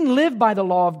 We didn't live by the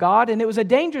law of God, and it was a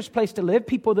dangerous place to live.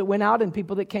 People that went out and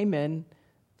people that came in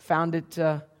found it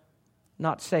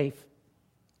not safe.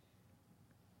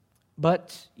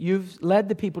 But you've led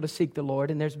the people to seek the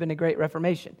Lord, and there's been a great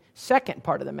reformation. Second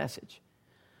part of the message,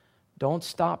 don't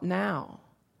stop now.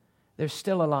 There's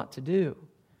still a lot to do.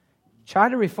 Try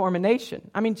to reform a nation.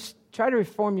 Try to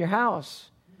reform your house.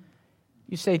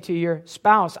 You say to your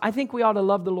spouse, I think we ought to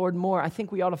love the Lord more. I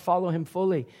think we ought to follow Him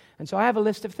fully. And so I have a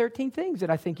list of 13 things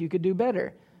that I think you could do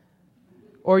better.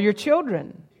 Or your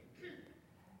children.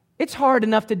 It's hard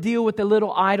enough to deal with the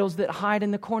little idols that hide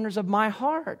in the corners of my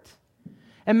heart.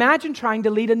 Imagine trying to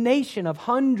lead a nation of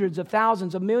hundreds of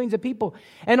thousands of millions of people,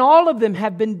 and all of them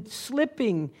have been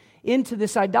slipping into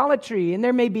this idolatry. And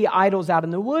there may be idols out in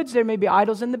the woods, there may be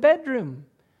idols in the bedroom.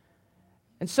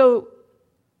 And so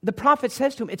the prophet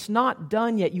says to him, it's not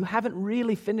done yet. You haven't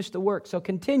really finished the work, so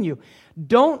continue.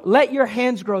 Don't let your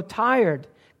hands grow tired.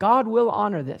 God will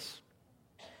honor this.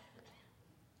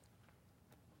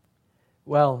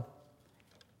 Well,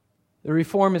 the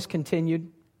reform is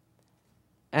continued.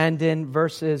 And in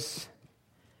verses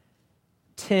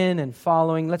 10 and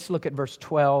following, let's look at verse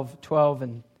 12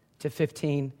 and to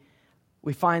 15.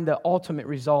 We find the ultimate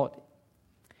result.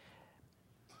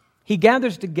 He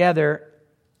gathers together.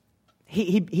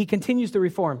 He continues the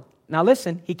reform. Now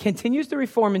listen, he continues the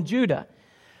reform in Judah.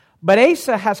 But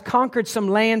Asa has conquered some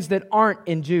lands that aren't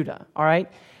in Judah, all right?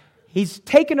 He's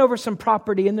taken over some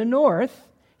property in the north.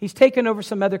 He's taken over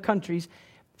some other countries,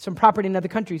 some property in other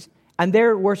countries, and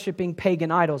they're worshiping pagan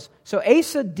idols. So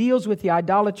Asa deals with the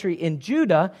idolatry in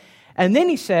Judah, and then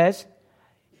he sends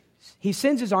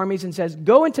his armies and says,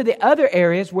 go into the other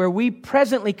areas where we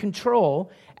presently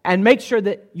control and make sure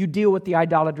that you deal with the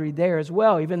idolatry there as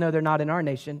well, even though they're not in our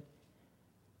nation.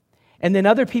 And then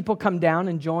other people come down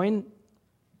and join.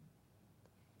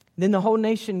 Then the whole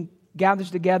nation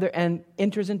gathers together and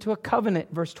enters into a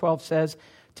covenant, verse 12 says,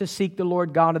 to seek the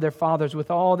Lord God of their fathers with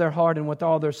all their heart and with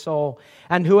all their soul.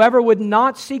 And whoever would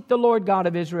not seek the Lord God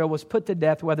of Israel was put to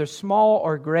death, whether small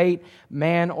or great,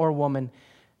 man or woman.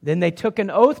 Then they took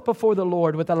an oath before the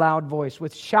Lord with a loud voice,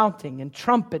 with shouting and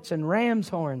trumpets and ram's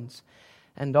horns.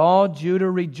 And all Judah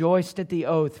rejoiced at the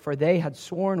oath, for they had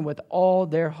sworn with all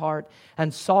their heart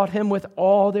and sought Him with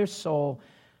all their soul.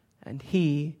 And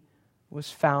He was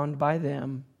found by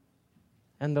them,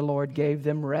 and the Lord gave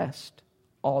them rest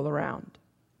all around.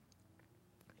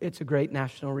 It's a great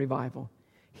national revival.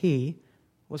 He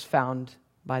was found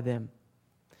by them.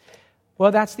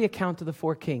 Well, that's the account of the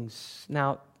four kings.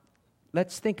 Now,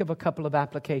 let's think of a couple of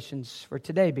applications for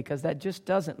today, because that just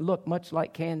doesn't look much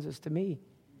like Kansas to me.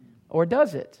 Or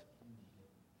does it?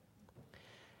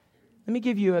 Let me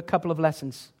give you a couple of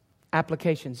lessons,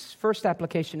 applications. First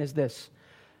application is this.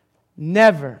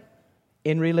 Never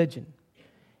in religion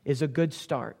is a good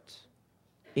start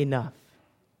enough.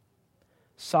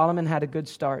 Solomon had a good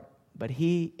start, but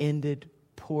he ended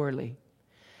poorly.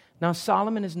 Now,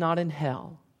 Solomon is not in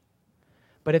hell.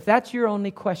 But if that's your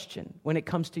only question when it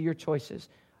comes to your choices,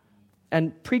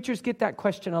 and preachers get that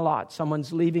question a lot.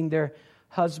 Someone's leaving their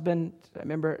husband. I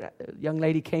remember a young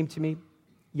lady came to me,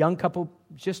 young couple,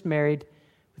 just married.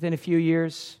 Within a few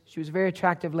years, she was a very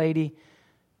attractive lady.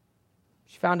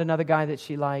 She found another guy that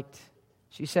she liked.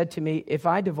 She said to me, if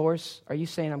I divorce, are you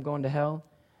saying I'm going to hell?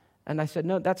 And I said,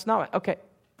 no, that's not. Okay,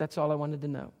 that's all I wanted to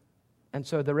know. And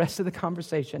so the rest of the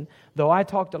conversation, though I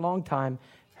talked a long time,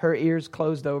 her ears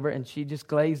closed over and she just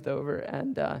glazed over,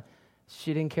 and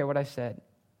she didn't care what I said.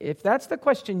 If that's the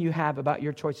question you have about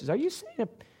your choices, are you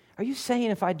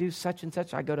saying if I do such and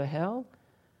such, I go to hell?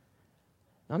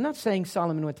 I'm not saying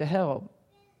Solomon went to hell,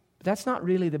 but that's not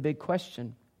really the big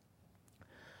question.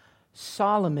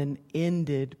 Solomon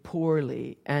ended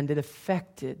poorly, and it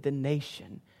affected the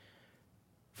nation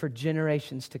for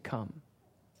generations to come.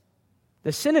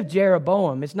 The sin of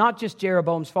Jeroboam is not just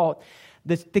Jeroboam's fault.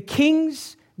 The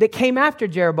kings that came after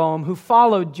Jeroboam, who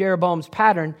followed Jeroboam's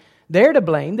pattern, they're to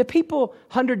blame. The people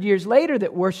 100 years later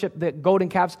that worship the golden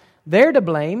calves, they're to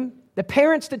blame. The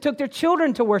parents that took their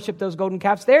children to worship those golden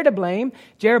calves, they're to blame.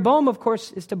 Jeroboam, of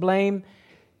course, is to blame.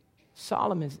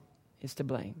 Solomon is to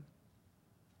blame.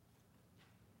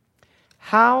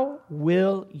 How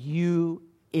will you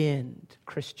end,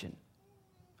 Christian?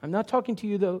 I'm not talking to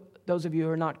you, though, those of you who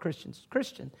are not Christians.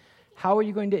 Christian, how are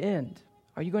you going to end?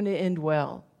 Are you going to end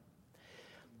well?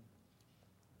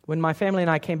 When my family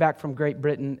and I came back from Great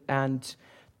Britain, and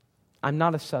I'm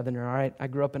not a Southerner, all right? I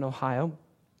grew up in Ohio.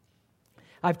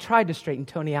 I've tried to straighten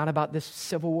Tony out about this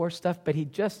Civil War stuff, but he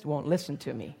just won't listen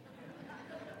to me.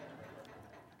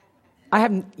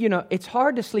 It's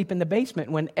hard to sleep in the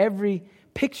basement when every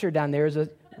picture down there is a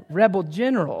rebel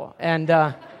general. And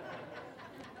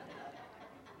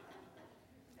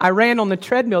I ran on the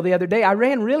treadmill the other day. I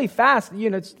ran really fast.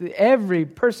 Every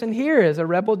person here is a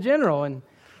rebel general. And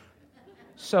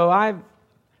so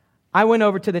I went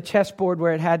over to the chessboard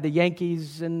where it had the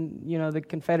Yankees and, the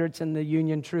Confederates and the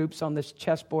Union troops on this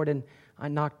chessboard, and I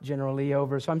knocked General Lee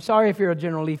over. So I'm sorry if you're a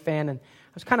General Lee fan, and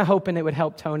I was kind of hoping it would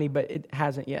help Tony, but it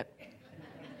hasn't yet.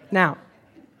 Now,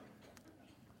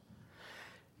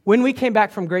 when we came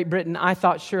back from Great Britain, I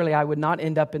thought surely I would not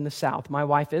end up in the South. My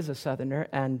wife is a Southerner,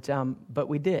 but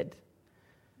we did,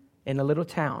 in a little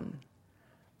town.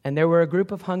 And there were a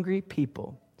group of hungry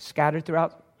people scattered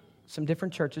throughout some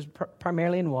different churches,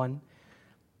 primarily in one.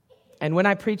 And when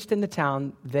I preached in the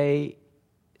town, they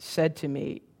said to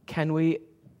me, can we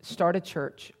start a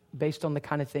church based on the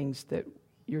kind of things that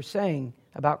you're saying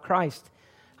about Christ?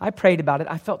 I prayed about it.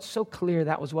 I felt so clear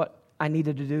that was what I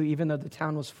needed to do, even though the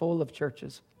town was full of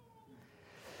churches.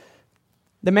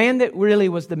 The man that really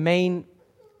was the main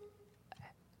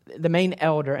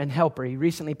elder and helper, he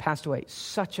recently passed away.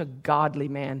 Such a godly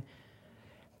man.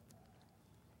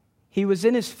 He was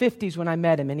in his 50s when I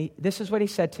met him, and this is what he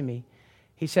said to me.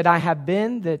 He said, I have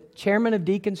been the chairman of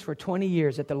deacons for 20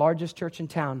 years at the largest church in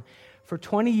town. For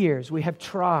 20 years, we have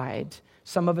tried,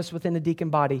 some of us within the deacon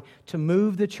body, to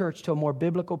move the church to a more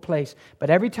biblical place. But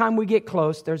every time we get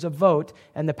close, there's a vote,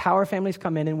 and the power families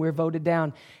come in, and we're voted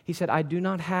down. He said, I do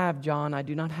not have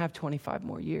 25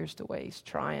 more years to waste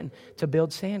trying to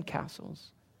build sandcastles.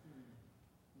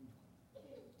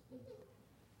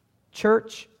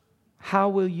 Church, how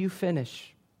will you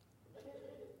finish?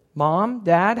 Mom,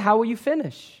 Dad, how will you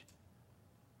finish?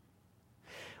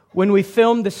 When we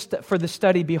filmed for the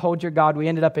study, Behold Your God, we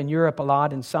ended up in Europe a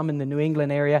lot and some in the New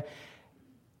England area.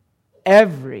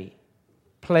 Every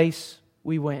place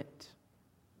we went,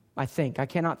 I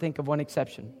cannot think of one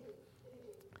exception.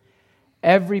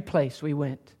 Every place we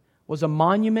went was a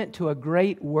monument to a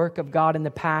great work of God in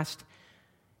the past,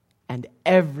 and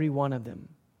every one of them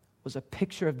was a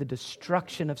picture of the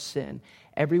destruction of sin.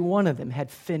 Every one of them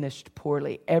had finished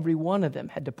poorly. Every one of them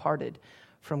had departed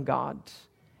from God.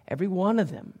 Every one of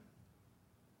them.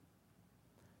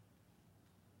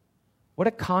 What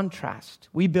a contrast.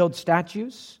 We build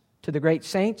statues to the great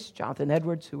saints, Jonathan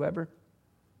Edwards, whoever.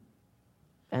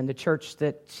 And the church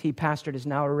that he pastored is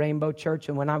now a Rainbow Church.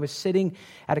 And when I was sitting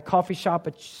at a coffee shop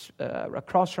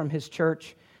across from his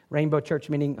church, Rainbow Church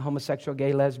meaning homosexual,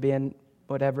 gay, lesbian,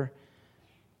 whatever,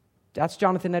 that's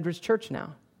Jonathan Edwards' church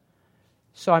now.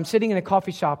 So I'm sitting in a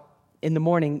coffee shop in the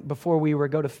morning before we were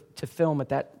go to film at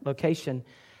that location,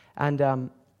 and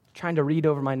trying to read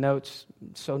over my notes.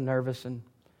 I'm so nervous. And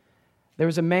there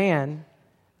was a man,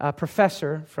 a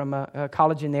professor from a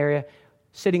college in the area,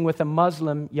 sitting with a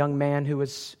Muslim young man who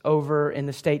was over in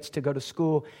the States to go to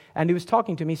school, and he was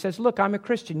talking to me. He says, look, I'm a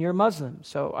Christian, you're Muslim.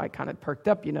 So I kind of perked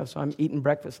up, so I'm eating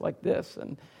breakfast like this.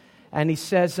 And he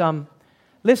says,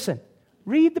 listen,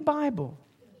 read the Bible.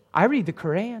 I read the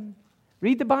Quran.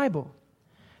 Read the Bible.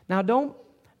 Now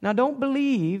don't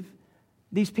believe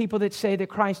these people that say that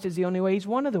Christ is the only way. He's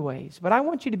one of the ways. But I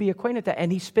want you to be acquainted with that.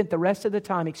 And he spent the rest of the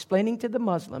time explaining to the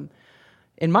Muslim,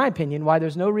 in my opinion, why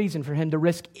there's no reason for him to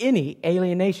risk any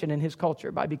alienation in his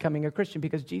culture by becoming a Christian,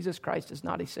 because Jesus Christ is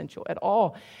not essential at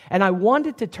all. And I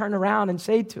wanted to turn around and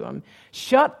say to him,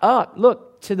 shut up.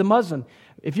 Look, to the Muslim,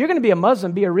 if you're going to be a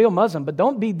Muslim, be a real Muslim, but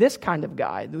don't be this kind of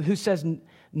guy who says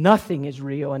nothing is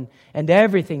real and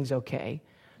everything's okay.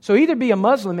 So either be a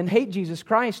Muslim and hate Jesus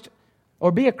Christ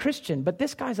or be a Christian, but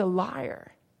this guy's a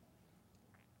liar.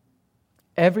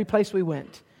 Every place we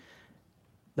went,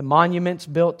 the monuments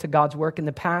built to God's work in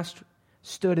the past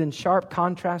stood in sharp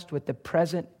contrast with the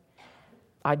present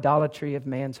idolatry of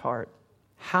man's heart.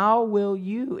 How will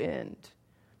you end?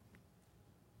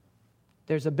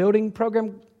 There's a building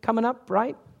program coming up,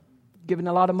 right? Giving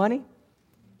a lot of money.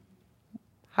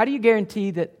 How do you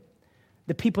guarantee that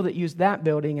the people that use that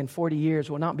building in 40 years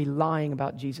will not be lying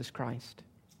about Jesus Christ?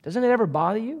 Doesn't it ever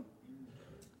bother you?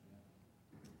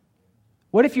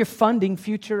 What if you're funding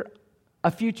a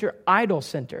future idol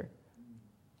center?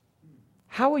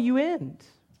 How will you end?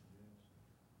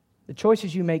 The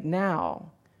choices you make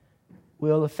now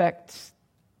will affect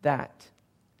that.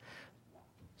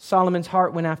 Solomon's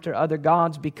heart went after other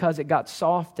gods because it got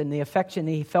soft, and the affection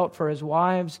he felt for his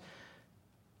wives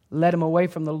led him away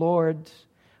from the Lord.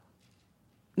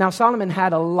 Now, Solomon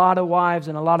had a lot of wives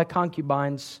and a lot of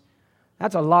concubines.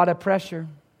 That's a lot of pressure.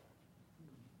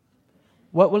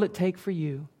 What will it take for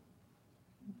you?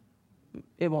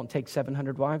 It won't take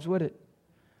 700 wives, would it?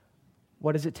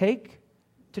 What does it take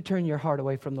to turn your heart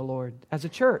away from the Lord as a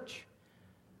church?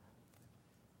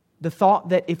 The thought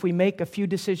that if we make a few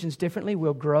decisions differently,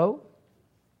 we'll grow?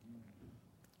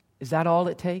 Is that all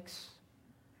it takes?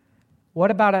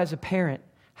 What about as a parent?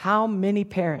 How many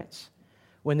parents,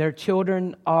 when their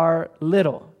children are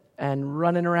little and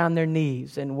running around their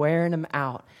knees and wearing them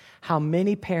out, how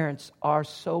many parents are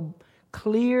so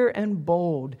clear and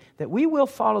bold that we will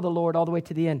follow the Lord all the way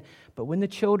to the end? But when the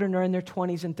children are in their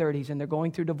 20s and 30s and they're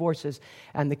going through divorces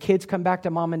and the kids come back to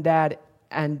mom and dad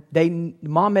and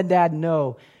mom and dad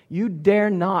know, you dare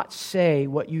not say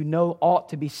what you know ought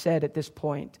to be said at this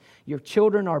point. Your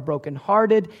children are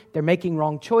brokenhearted. They're making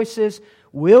wrong choices.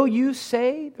 Will you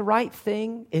say the right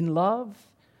thing in love?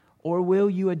 Or will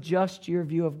you adjust your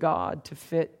view of God to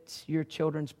fit your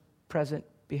children's present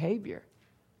behavior?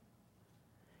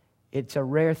 It's a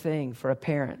rare thing for a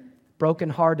parent,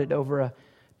 brokenhearted over a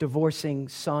divorcing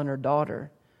son or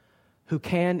daughter, who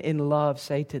can in love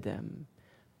say to them,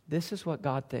 this is what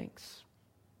God thinks.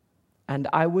 And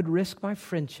I would risk my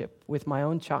friendship with my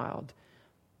own child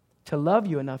to love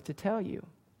you enough to tell you.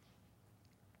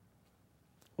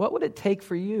 What would it take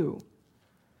for you?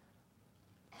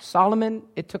 Solomon,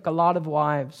 it took a lot of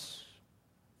wives,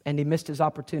 and he missed his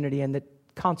opportunity, and the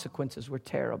consequences were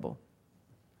terrible.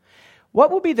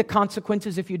 What will be the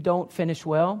consequences if you don't finish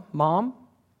well? Mom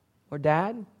or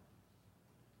dad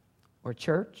or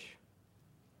church?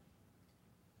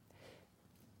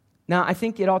 Now, I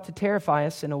think it ought to terrify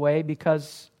us in a way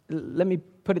because, let me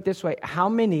put it this way, how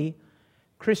many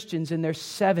Christians in their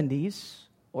 70s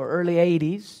or early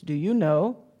 80s do you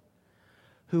know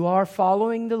who are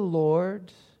following the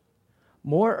Lord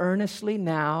more earnestly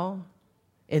now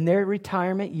in their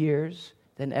retirement years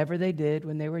than ever they did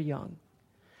when they were young?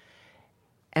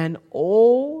 An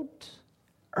old,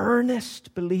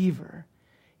 earnest believer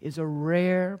is a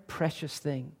rare, precious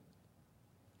thing.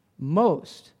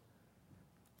 Most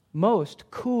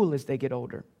cool as they get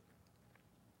older.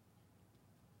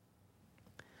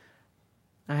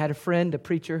 I had a friend, a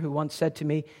preacher, who once said to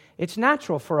me, it's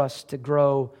natural for us to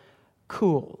grow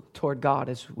cool toward God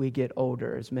as we get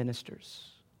older as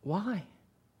ministers. Why?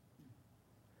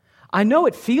 I know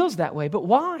it feels that way, but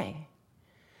why?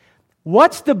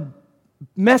 What's the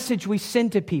message we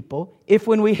send to people if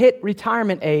when we hit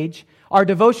retirement age, our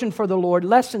devotion for the Lord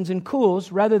lessens and cools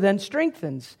rather than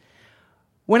strengthens?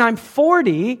 When I'm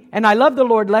 40 and I love the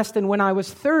Lord less than when I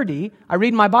was 30, I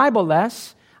read my Bible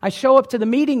less, I show up to the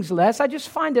meetings less, I just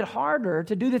find it harder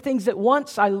to do the things that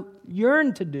once I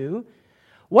yearned to do.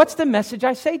 What's the message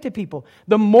I say to people?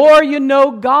 The more you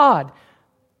know God,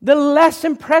 the less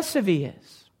impressive He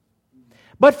is.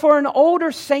 But for an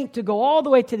older saint to go all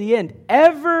the way to the end,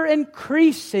 ever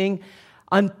increasing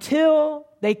until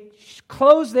they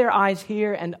close their eyes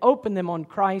here and open them on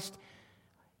Christ,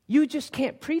 you just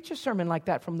can't preach a sermon like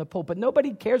that from the pulpit.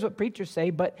 Nobody cares what preachers say,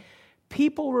 but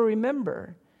people will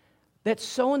remember that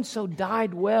so-and-so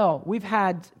died well. We've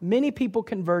had many people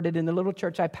converted in the little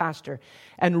church I pastor,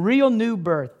 and real new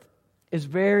birth is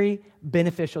very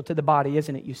beneficial to the body,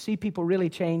 isn't it? You see people really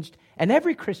changed, and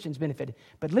every Christian's benefited.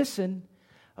 But listen,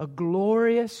 a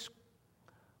glorious,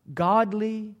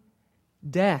 godly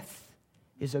death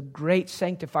is a great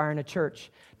sanctifier in a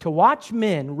church. To watch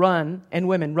men run and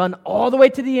women run all the way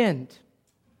to the end,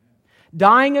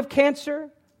 dying of cancer,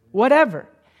 whatever,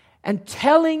 and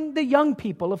telling the young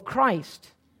people of Christ,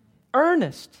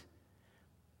 earnest.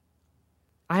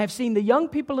 I have seen the young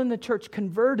people in the church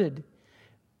converted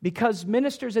because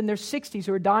ministers in their 60s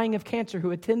who are dying of cancer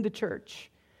who attend the church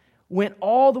went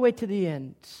all the way to the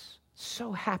end,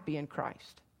 so happy in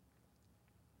Christ.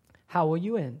 How will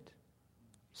you end?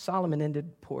 Solomon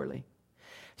ended poorly.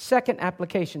 Second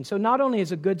application. So not only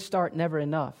is a good start never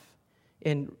enough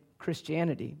in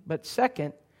Christianity, but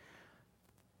second,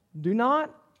 do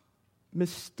not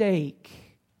mistake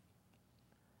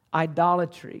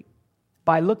idolatry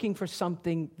by looking for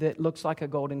something that looks like a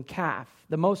golden calf.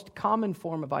 The most common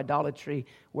form of idolatry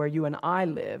where you and I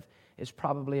live is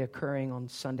probably occurring on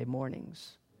Sunday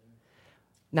mornings.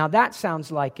 Now that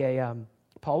sounds like a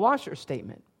Paul Washer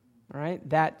statement, right?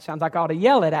 That sounds like I ought to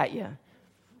yell it at you.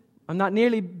 I'm not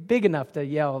nearly big enough to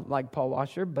yell like Paul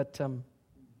Washer, but do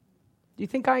you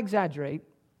think I exaggerate?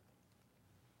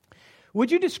 Would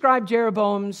you describe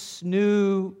Jeroboam's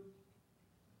new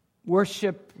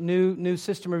worship, new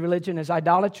system of religion as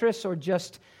idolatrous, or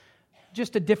just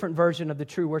a different version of the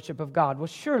true worship of God? Well,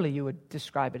 surely you would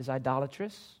describe it as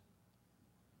idolatrous.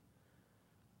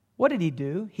 What did he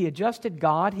do? He adjusted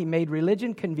God, he made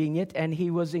religion convenient, and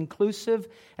he was inclusive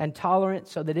and tolerant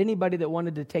so that anybody that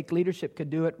wanted to take leadership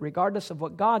could do it regardless of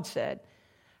what God said.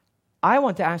 I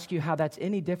want to ask you how that's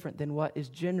any different than what is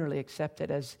generally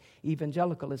accepted as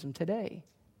evangelicalism today.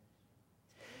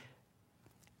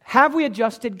 Have we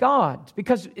adjusted God?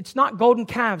 Because it's not golden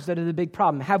calves that are the big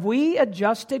problem. Have we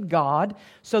adjusted God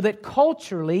so that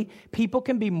culturally people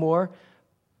can be more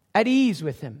at ease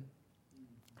with Him?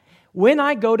 When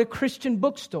I go to Christian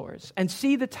bookstores and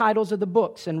see the titles of the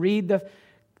books and read the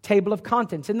table of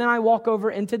contents, and then I walk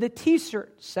over into the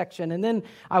t-shirt section, and then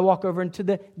I walk over into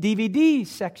the DVD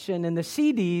section and the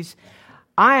CDs,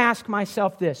 I ask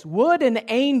myself this: would an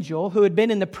angel who had been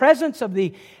in the presence of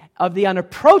the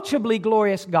unapproachably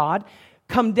glorious God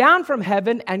come down from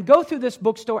heaven and go through this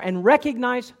bookstore and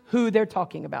recognize who they're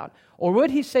talking about? Or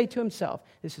would he say to himself,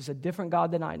 this is a different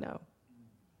God than I know?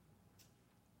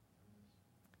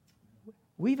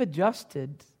 We've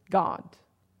adjusted God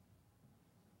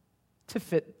to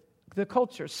fit the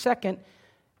culture. Second,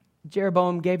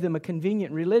 Jeroboam gave them a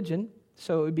convenient religion,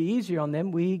 so it would be easier on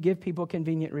them. We give people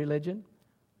convenient religion.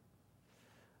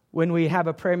 When we have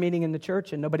a prayer meeting in the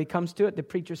church and nobody comes to it, the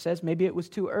preacher says maybe it was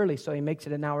too early, so he makes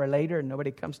it an hour later and nobody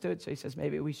comes to it, so he says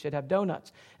maybe we should have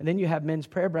donuts. And then you have men's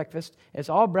prayer breakfast. It's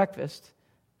all breakfast.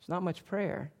 It's not much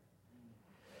prayer.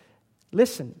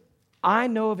 Listen, I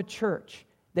know of a church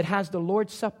that has the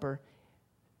Lord's Supper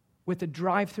with a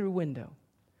drive-through window.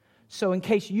 So in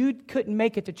case you couldn't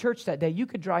make it to church that day, you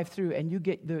could drive through and you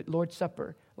get the Lord's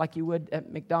Supper like you would at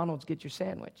McDonald's get your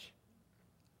sandwich.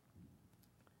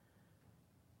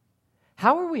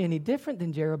 How are we any different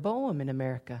than Jeroboam in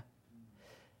America?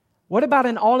 What about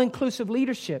an all-inclusive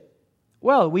leadership?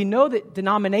 Well, we know that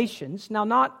denominations, now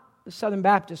not the Southern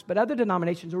Baptist, but other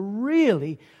denominations are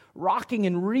really rocking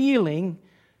and reeling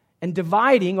and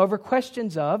dividing over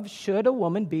questions of, should a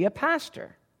woman be a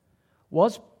pastor?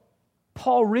 Was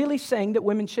Paul really saying that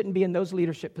women shouldn't be in those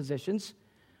leadership positions?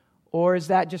 Or is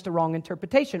that just a wrong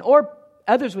interpretation? Or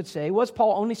others would say, was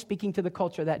Paul only speaking to the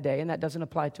culture that day and that doesn't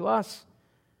apply to us?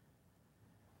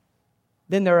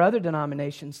 Then there are other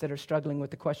denominations that are struggling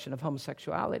with the question of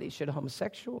homosexuality. Should a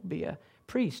homosexual be a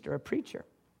priest or a preacher?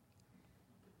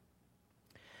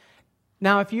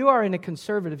 Now, if you are in a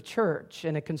conservative church,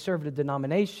 in a conservative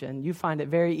denomination, you find it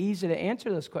very easy to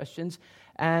answer those questions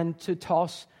and to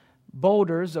toss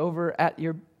boulders over at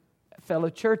your fellow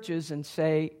churches and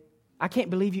say, I can't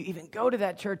believe you even go to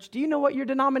that church. Do you know what your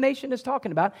denomination is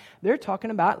talking about? They're talking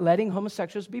about letting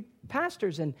homosexuals be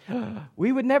pastors, and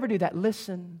we would never do that.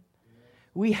 Listen,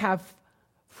 we have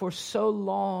for so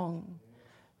long,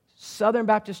 Southern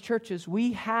Baptist churches,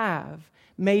 we have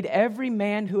made every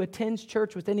man who attends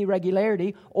church with any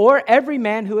regularity, or every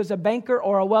man who is a banker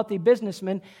or a wealthy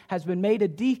businessman, has been made a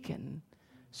deacon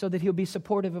so that he'll be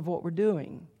supportive of what we're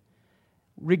doing,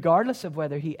 regardless of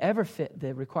whether he ever fit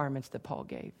the requirements that Paul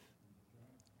gave.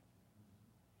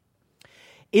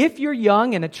 If you're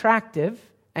young and attractive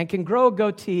and can grow a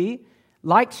goatee,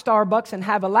 like Starbucks, and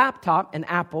have a laptop, an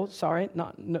Apple,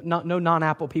 no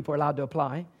non-Apple people are allowed to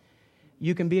apply,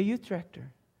 you can be a youth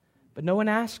director. But no one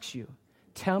asks you,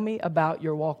 tell me about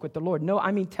your walk with the Lord. No,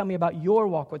 I mean, tell me about your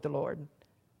walk with the Lord.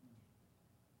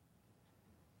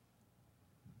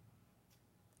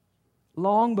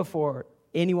 Long before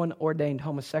anyone ordained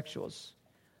homosexuals,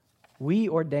 we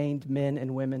ordained men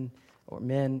and women, or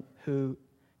men who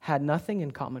had nothing in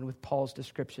common with Paul's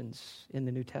descriptions in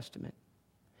the New Testament.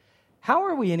 How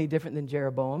are we any different than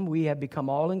Jeroboam? We have become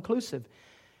all-inclusive.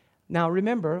 Now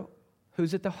remember,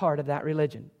 who's at the heart of that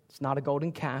religion? It's not a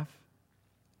golden calf.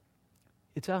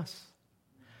 It's us.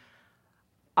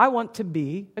 I want to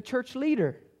be a church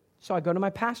leader. So I go to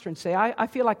my pastor and say, I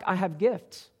feel like I have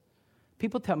gifts.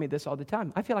 People tell me this all the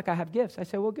time. I feel like I have gifts. I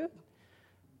say, well, good.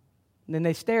 And then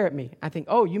they stare at me. I think,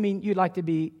 oh, you mean you'd like to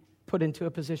be put into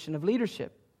a position of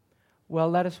leadership? Well,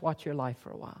 let us watch your life for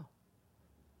a while.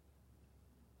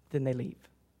 Then they leave.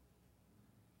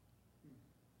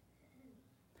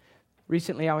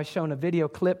 Recently, I was shown a video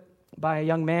clip by a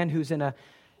young man who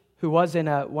was in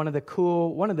one of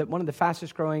the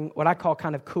fastest growing, what I call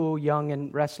kind of cool, young,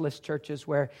 and restless churches,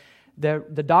 where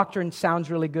the doctrine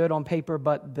sounds really good on paper,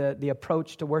 but the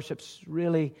approach to worship's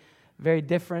really very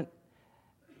different.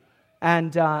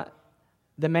 And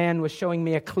the man was showing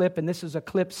me a clip, and this is a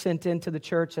clip sent into the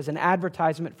church as an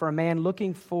advertisement for a man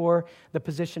looking for the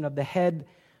position of the head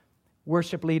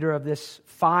worship leader of this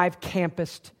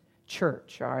 5-campus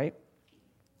church, all right?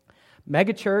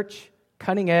 Mega church,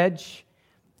 cutting edge,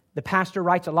 The pastor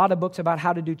writes a lot of books about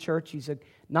how to do church. He's a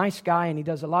nice guy, and he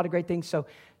does a lot of great things. So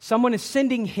someone is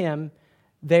sending him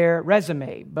their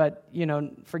resume. But,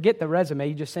 forget the resume.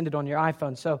 You just send it on your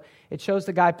iPhone. So it shows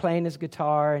the guy playing his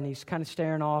guitar, and he's kind of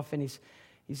staring off, and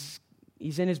he's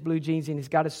in his blue jeans, and he's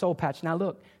got his soul patch. Now,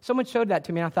 look, someone showed that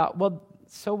to me, and I thought, well,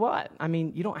 so what? I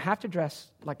mean, you don't have to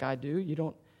dress like I do. You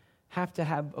don't have to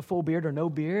have a full beard or no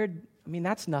beard. I mean,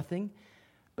 that's nothing.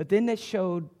 But then they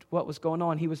showed what was going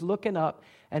on. He was looking up,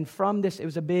 and from this, it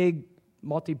was a big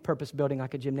multi-purpose building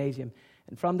like a gymnasium.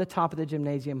 And from the top of the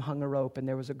gymnasium hung a rope, and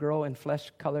there was a girl in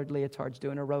flesh-colored leotards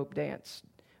doing a rope dance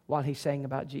while he sang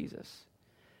about Jesus.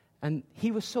 And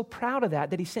he was so proud of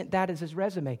that he sent that as his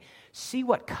resume. See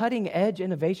what cutting-edge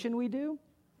innovation we do?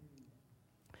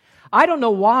 I don't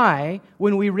know why,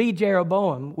 when we read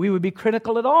Jeroboam, we would be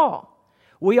critical at all.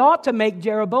 We ought to make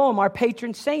Jeroboam our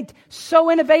patron saint. So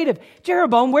innovative.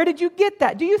 Jeroboam, where did you get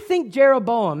that? Do you think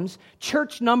Jeroboam's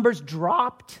church numbers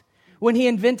dropped when he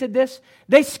invented this?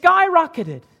 They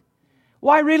skyrocketed.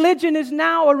 Why, religion is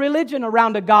now a religion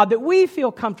around a God that we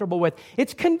feel comfortable with.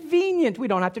 It's convenient. We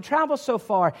don't have to travel so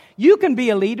far. You can be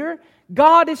a leader.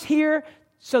 God is here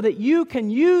so that you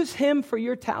can use Him for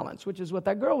your talents, which is what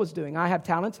that girl was doing. I have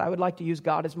talents. I would like to use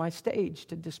God as my stage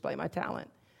to display my talent.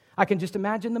 I can just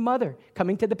imagine the mother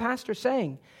coming to the pastor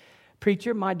saying,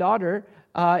 "Preacher, my daughter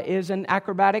is an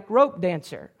acrobatic rope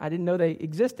dancer." I didn't know they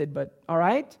existed, but all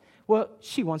right. Well,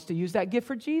 she wants to use that gift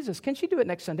for Jesus. Can she do it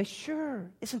next Sunday? Sure.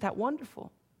 Isn't that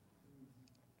wonderful?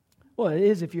 Well, it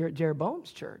is if you're at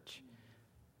Jeroboam's church.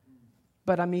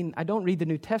 But I mean, I don't read the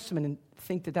New Testament and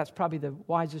think that that's probably the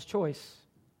wisest choice.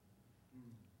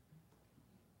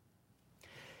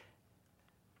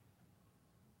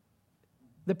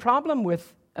 The problem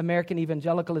with American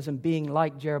evangelicalism being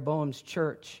like Jeroboam's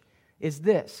church is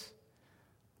this.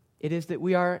 It is that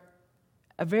we are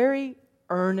a very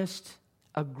earnest,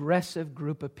 aggressive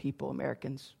group of people,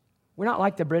 Americans. We're not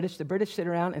like the British. The British sit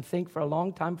around and think for a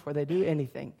long time before they do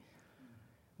anything.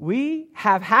 We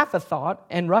have half a thought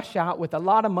and rush out with a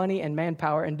lot of money and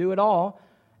manpower and do it all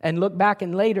and look back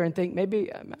and later and think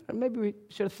maybe we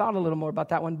should have thought a little more about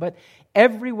that one. But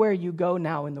everywhere you go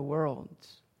now in the world,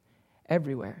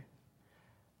 everywhere,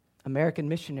 American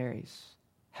missionaries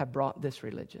have brought this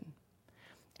religion.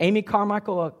 Amy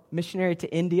Carmichael, a missionary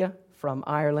to India from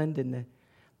Ireland in the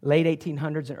late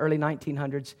 1800s and early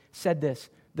 1900s, said this: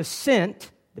 the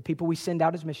sent, the people we send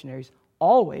out as missionaries,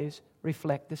 always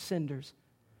reflect the senders.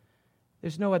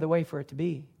 There's no other way for it to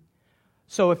be.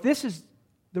 So if this is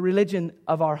the religion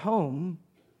of our home,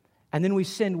 and then we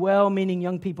send well-meaning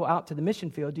young people out to the mission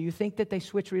field, do you think that they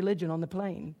switch religion on the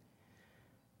plane?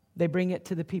 They bring it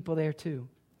to the people there too.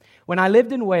 When I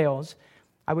lived in Wales,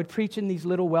 I would preach in these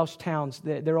little Welsh towns.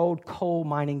 They're old coal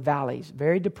mining valleys,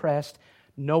 very depressed.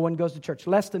 No one goes to church.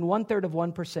 Less than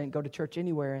 1% go to church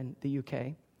anywhere in the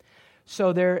UK.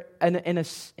 So they're in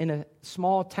a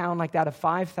small town like that of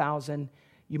 5,000,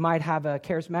 you might have a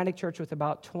charismatic church with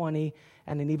about 20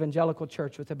 and an evangelical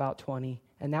church with about 20,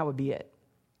 and that would be it.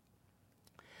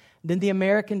 Then the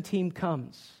American team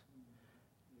comes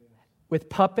with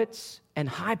puppets and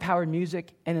high-powered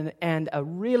music and a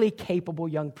really capable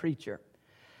young preacher.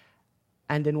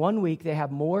 And in 1 week, they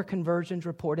have more conversions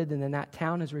reported than that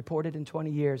town has reported in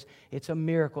 20 years. It's a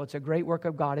miracle. It's a great work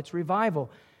of God. It's revival.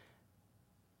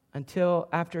 Until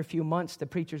after a few months, the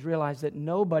preachers realized that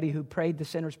nobody who prayed the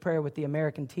sinner's prayer with the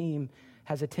American team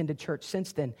has attended church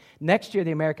since then. Next year,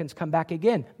 the Americans come back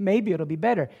again. Maybe it'll be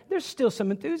better. There's still some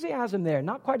enthusiasm there.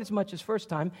 Not quite as much as first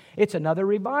time. It's another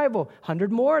revival.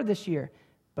 100 more this year.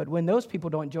 But when those people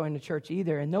don't join the church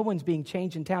either, and no one's being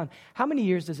changed in town, how many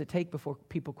years does it take before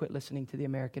people quit listening to the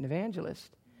American evangelist?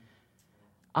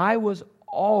 I was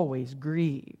always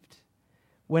grieved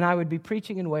when I would be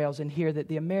preaching in Wales and hear that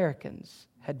the Americans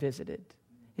had visited.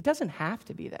 It doesn't have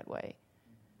to be that way.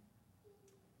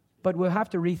 But we'll have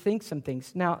to rethink some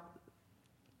things. Now,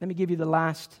 let me give you the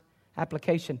last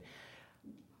application.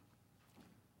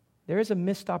 There is a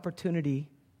missed opportunity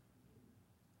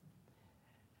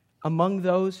among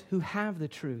those who have the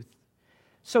truth.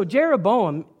 So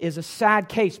Jeroboam is a sad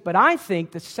case, but I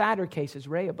think the sadder case is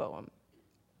Rehoboam.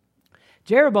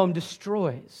 Jeroboam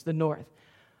destroys the north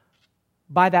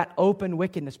by that open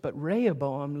wickedness, but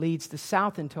Rehoboam leads the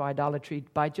south into idolatry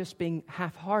by just being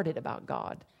half-hearted about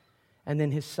God. And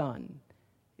then his son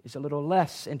is a little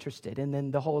less interested, and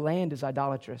then the whole land is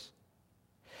idolatrous.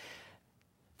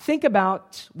 Think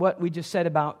about what we just said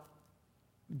about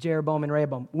Jeroboam and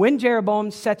Rehoboam. When Jeroboam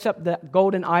sets up the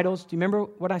golden idols, do you remember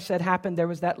what I said happened? There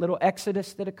was that little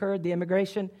exodus that occurred, the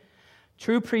immigration.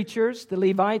 True preachers, the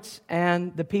Levites,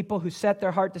 and the people who set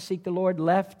their heart to seek the Lord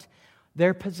left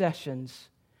their possessions.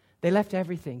 They left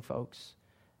everything, folks,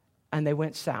 and they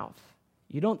went south.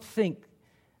 You don't think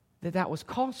that was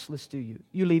costless, do you?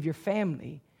 You leave your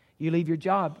family. You leave your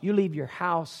job. You leave your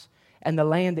house and the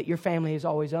land that your family has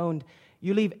always owned.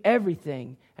 You leave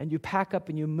everything, and you pack up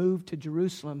and you move to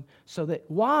Jerusalem so that,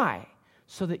 why?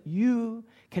 So that you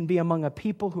can be among a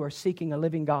people who are seeking a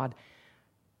living God.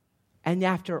 And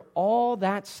after all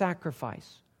that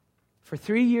sacrifice, for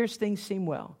 3 years things seem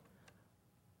well.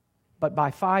 But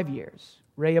by 5 years,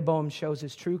 Rehoboam shows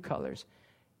his true colors.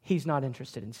 He's not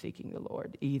interested in seeking the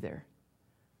Lord either.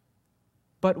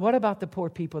 But what about the poor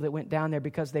people that went down there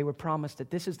because they were promised that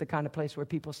this is the kind of place where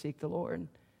people seek the Lord?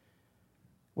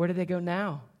 Where do they go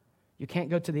now? You can't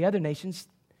go to the other nations.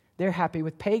 They're happy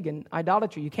with pagan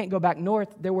idolatry. You can't go back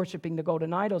north. They're worshiping the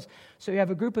golden idols. So you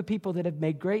have a group of people that have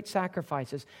made great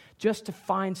sacrifices just to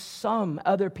find some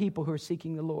other people who are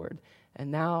seeking the Lord. And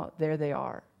now there they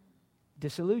are,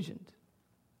 disillusioned.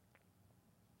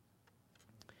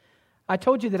 I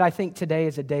told you that I think today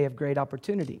is a day of great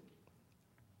opportunity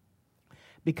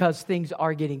because things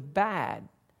are getting bad.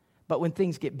 But when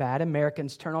things get bad,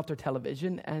 Americans turn off their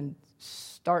television and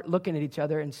start looking at each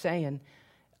other and saying,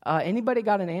 anybody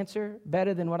got an answer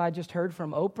better than what I just heard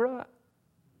from Oprah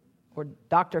or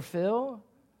Dr. Phil?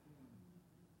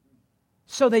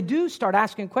 So they do start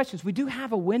asking questions. We do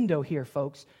have a window here,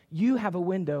 folks. You have a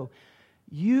window.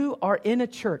 You are in a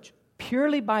church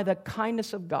purely by the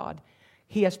kindness of God.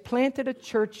 He has planted a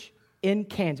church in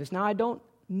Kansas. Now, I don't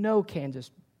know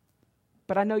Kansas,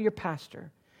 but I know your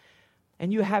pastor.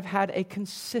 And you have had a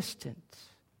consistent,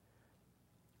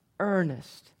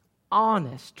 earnest,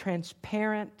 honest,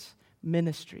 transparent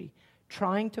ministry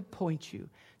trying to point you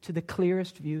to the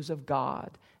clearest views of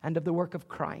God and of the work of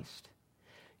Christ.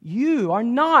 You are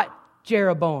not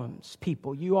Jeroboam's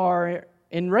people. You are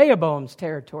in Rehoboam's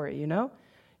territory, you know.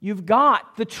 You've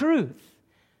got the truth.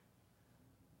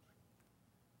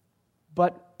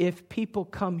 But if people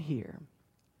come here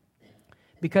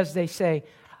because they say,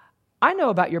 I know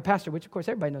about your pastor, which of course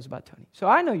everybody knows about Tony. So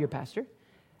I know your pastor.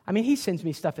 I mean, he sends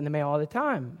me stuff in the mail all the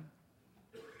time.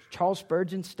 Charles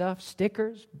Spurgeon stuff,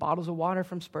 stickers, bottles of water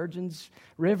from Spurgeon's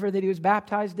river that he was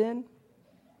baptized in.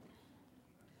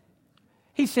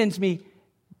 He sends me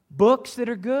books that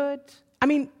are good. I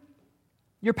mean,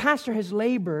 your pastor has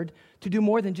labored to do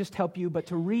more than just help you, but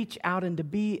to reach out and to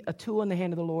be a tool in the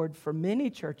hand of the Lord for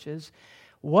many churches.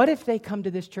 What if they come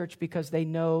to this church because they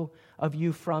know of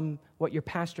you from what your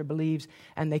pastor believes,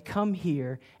 and they come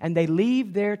here and they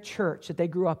leave their church that they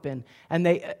grew up in, and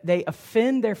they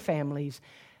offend their families,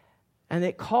 and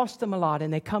it costs them a lot,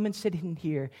 and they come and sit in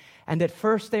here, and at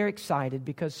first they're excited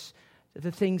because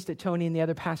the things that Tony and the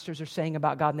other pastors are saying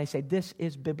about God, and they say, this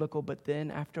is biblical, but then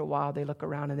after a while they look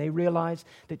around and they realize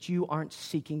that you aren't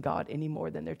seeking God any more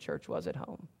than their church was at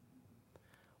home.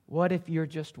 What if you're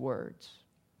just words?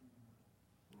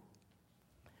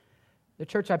 The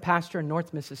church I pastor in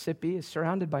North Mississippi is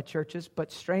surrounded by churches,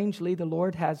 but strangely the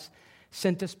Lord has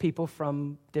sent us people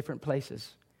from different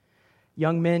places.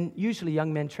 Young men, usually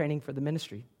young men training for the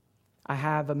ministry. I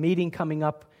have a meeting coming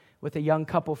up with a young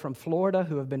couple from Florida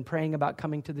who have been praying about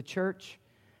coming to the church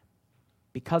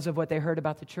because of what they heard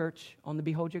about the church on the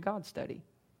Behold Your God study,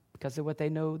 because of what they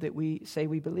know that we say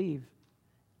we believe.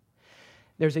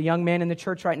 There's a young man in the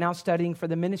church right now studying for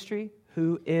the ministry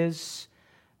who is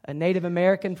a Native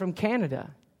American from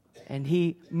Canada, and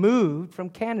he moved from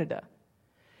Canada.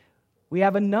 We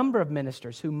have a number of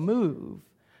ministers who move,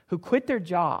 who quit their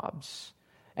jobs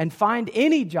and find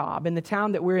any job in the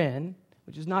town that we're in,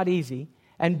 which is not easy,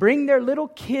 and bring their little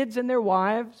kids and their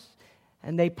wives,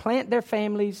 and they plant their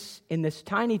families in this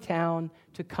tiny town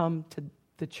to come to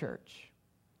the church.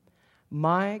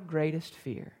 My greatest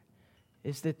fear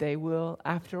is that they will,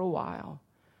 after a while,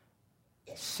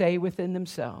 say within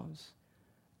themselves,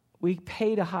 we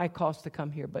paid a high cost to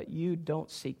come here, but you don't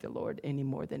seek the Lord any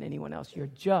more than anyone else. You're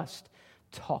just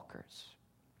talkers.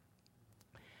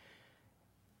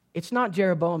 It's not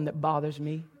Jeroboam that bothers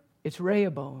me. It's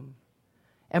Rehoboam.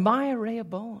 Am I a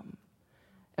Rehoboam?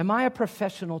 Am I a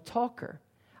professional talker?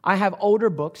 I have older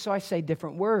books, so I say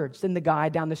different words than the guy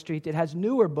down the street that has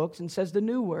newer books and says the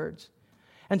new words.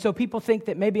 And so people think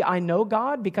that maybe I know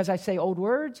God because I say old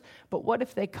words, but what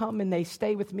if they come and they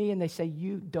stay with me and they say,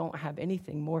 you don't have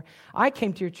anything more? I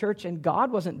came to your church and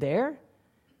God wasn't there.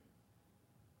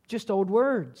 Just old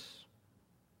words.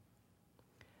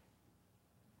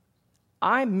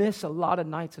 I miss a lot of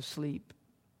nights of sleep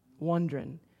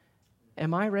wondering,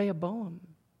 am I Rehoboam?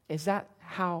 Is that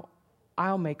how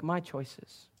I'll make my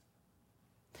choices?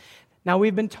 Now,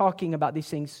 we've been talking about these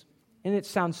things, and it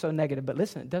sounds so negative, but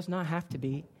listen, it does not have to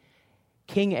be.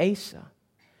 King Asa.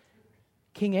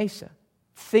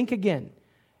 Think again.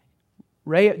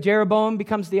 Jeroboam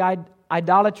becomes the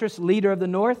idolatrous leader of the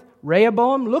north.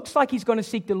 Rehoboam looks like he's going to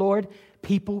seek the Lord.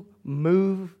 People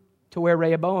move to where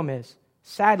Rehoboam is.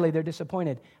 Sadly, they're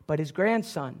disappointed. But his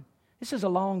grandson, this is a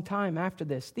long time after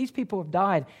this. These people have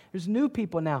died. There's new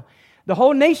people now. The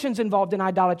whole nation's involved in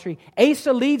idolatry.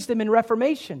 Asa leads them in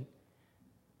reformation.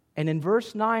 And in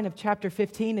verse 9 of chapter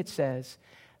 15, it says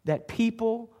that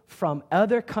people from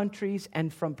other countries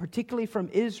and particularly from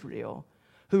Israel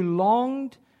who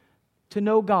longed to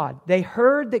know God, they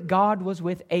heard that God was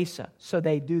with Asa. So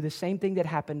they do the same thing that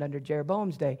happened under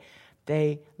Jeroboam's day.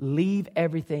 They leave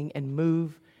everything and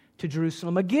move to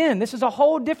Jerusalem again. This is a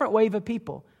whole different wave of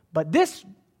people. But this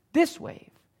wave,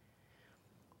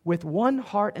 with one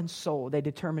heart and soul, they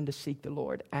determine to seek the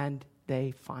Lord, and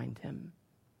they find Him.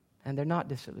 And they're not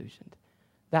disillusioned.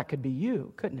 That could be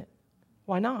you, couldn't it?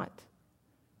 Why not?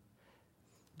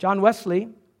 John Wesley,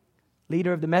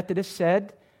 leader of the Methodists,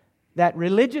 said that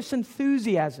religious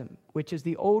enthusiasm, which is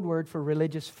the old word for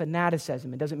religious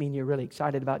fanaticism, it doesn't mean you're really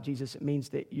excited about Jesus, it means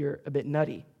that you're a bit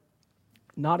nutty.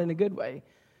 Not in a good way.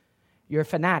 You're a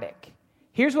fanatic.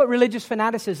 Here's what religious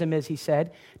fanaticism is, he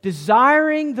said.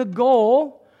 Desiring the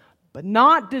goal, but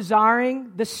not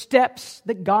desiring the steps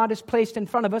that God has placed in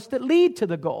front of us that lead to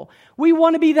the goal. We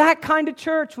want to be that kind of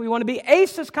church. We want to be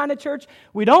Asa's kind of church.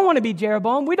 We don't want to be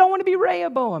Jeroboam. We don't want to be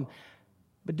Rehoboam.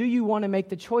 But do you want to make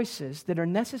the choices that are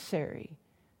necessary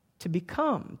to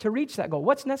reach that goal?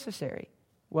 What's necessary?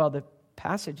 Well, the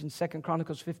passage in 2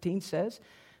 Chronicles 15 says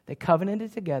they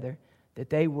covenanted together that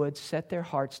they would set their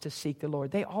hearts to seek the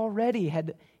Lord. They already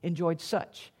had enjoyed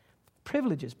such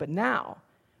privileges, but now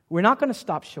we're not going to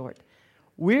stop short.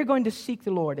 We're going to seek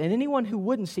the Lord, and anyone who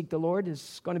wouldn't seek the Lord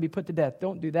is going to be put to death.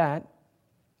 Don't do that.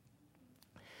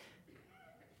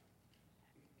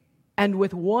 And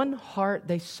with one heart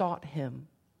they sought Him,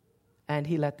 and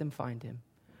He let them find Him.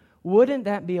 Wouldn't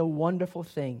that be a wonderful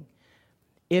thing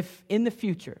if in the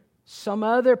future some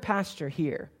other pastor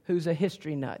here who's a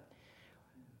history nut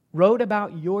wrote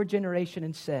about your generation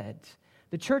and said,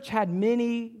 the church had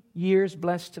many years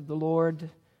blessed of the Lord,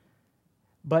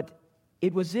 but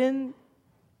it was in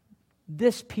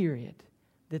this period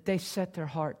that they set their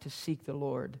heart to seek the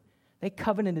Lord. They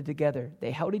covenanted together.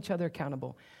 They held each other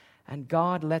accountable. And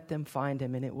God let them find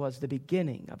Him, and it was the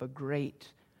beginning of a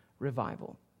great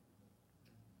revival.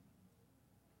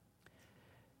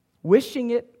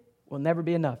 Wishing it will never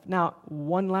be enough. Now,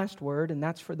 one last word, and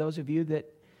that's for those of you that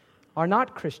are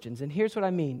not Christians. And here's what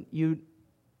I mean.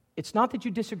 It's not that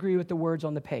you disagree with the words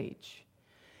on the page.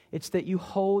 It's that you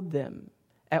hold them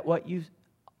at what you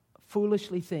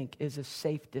foolishly think is a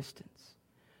safe distance.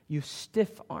 You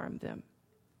stiff-arm them.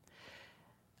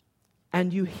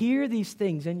 And you hear these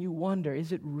things and you wonder,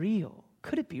 is it real?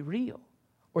 Could it be real?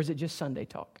 Or is it just Sunday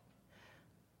talk?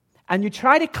 And you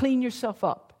try to clean yourself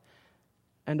up.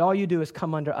 And all you do is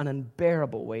come under an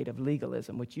unbearable weight of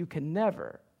legalism, which you can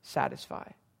never satisfy.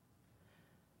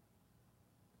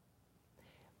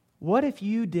 What if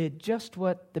you did just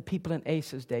what the people in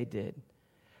Asa's day did?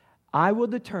 I will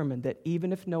determine that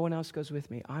even if no one else goes with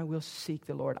me, I will seek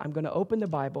the Lord. I'm going to open the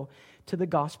Bible to the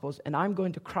Gospels, and I'm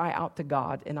going to cry out to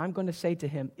God, and I'm going to say to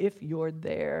Him, if you're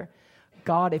there,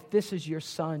 God, if this is your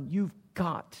Son, you've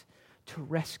got to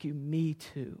rescue me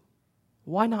too.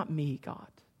 Why not me, God?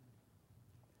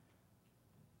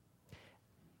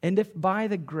 And if by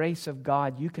the grace of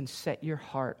God you can set your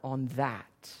heart on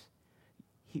that,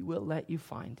 He will let you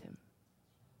find Him.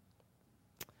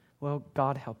 Well,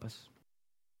 God help us.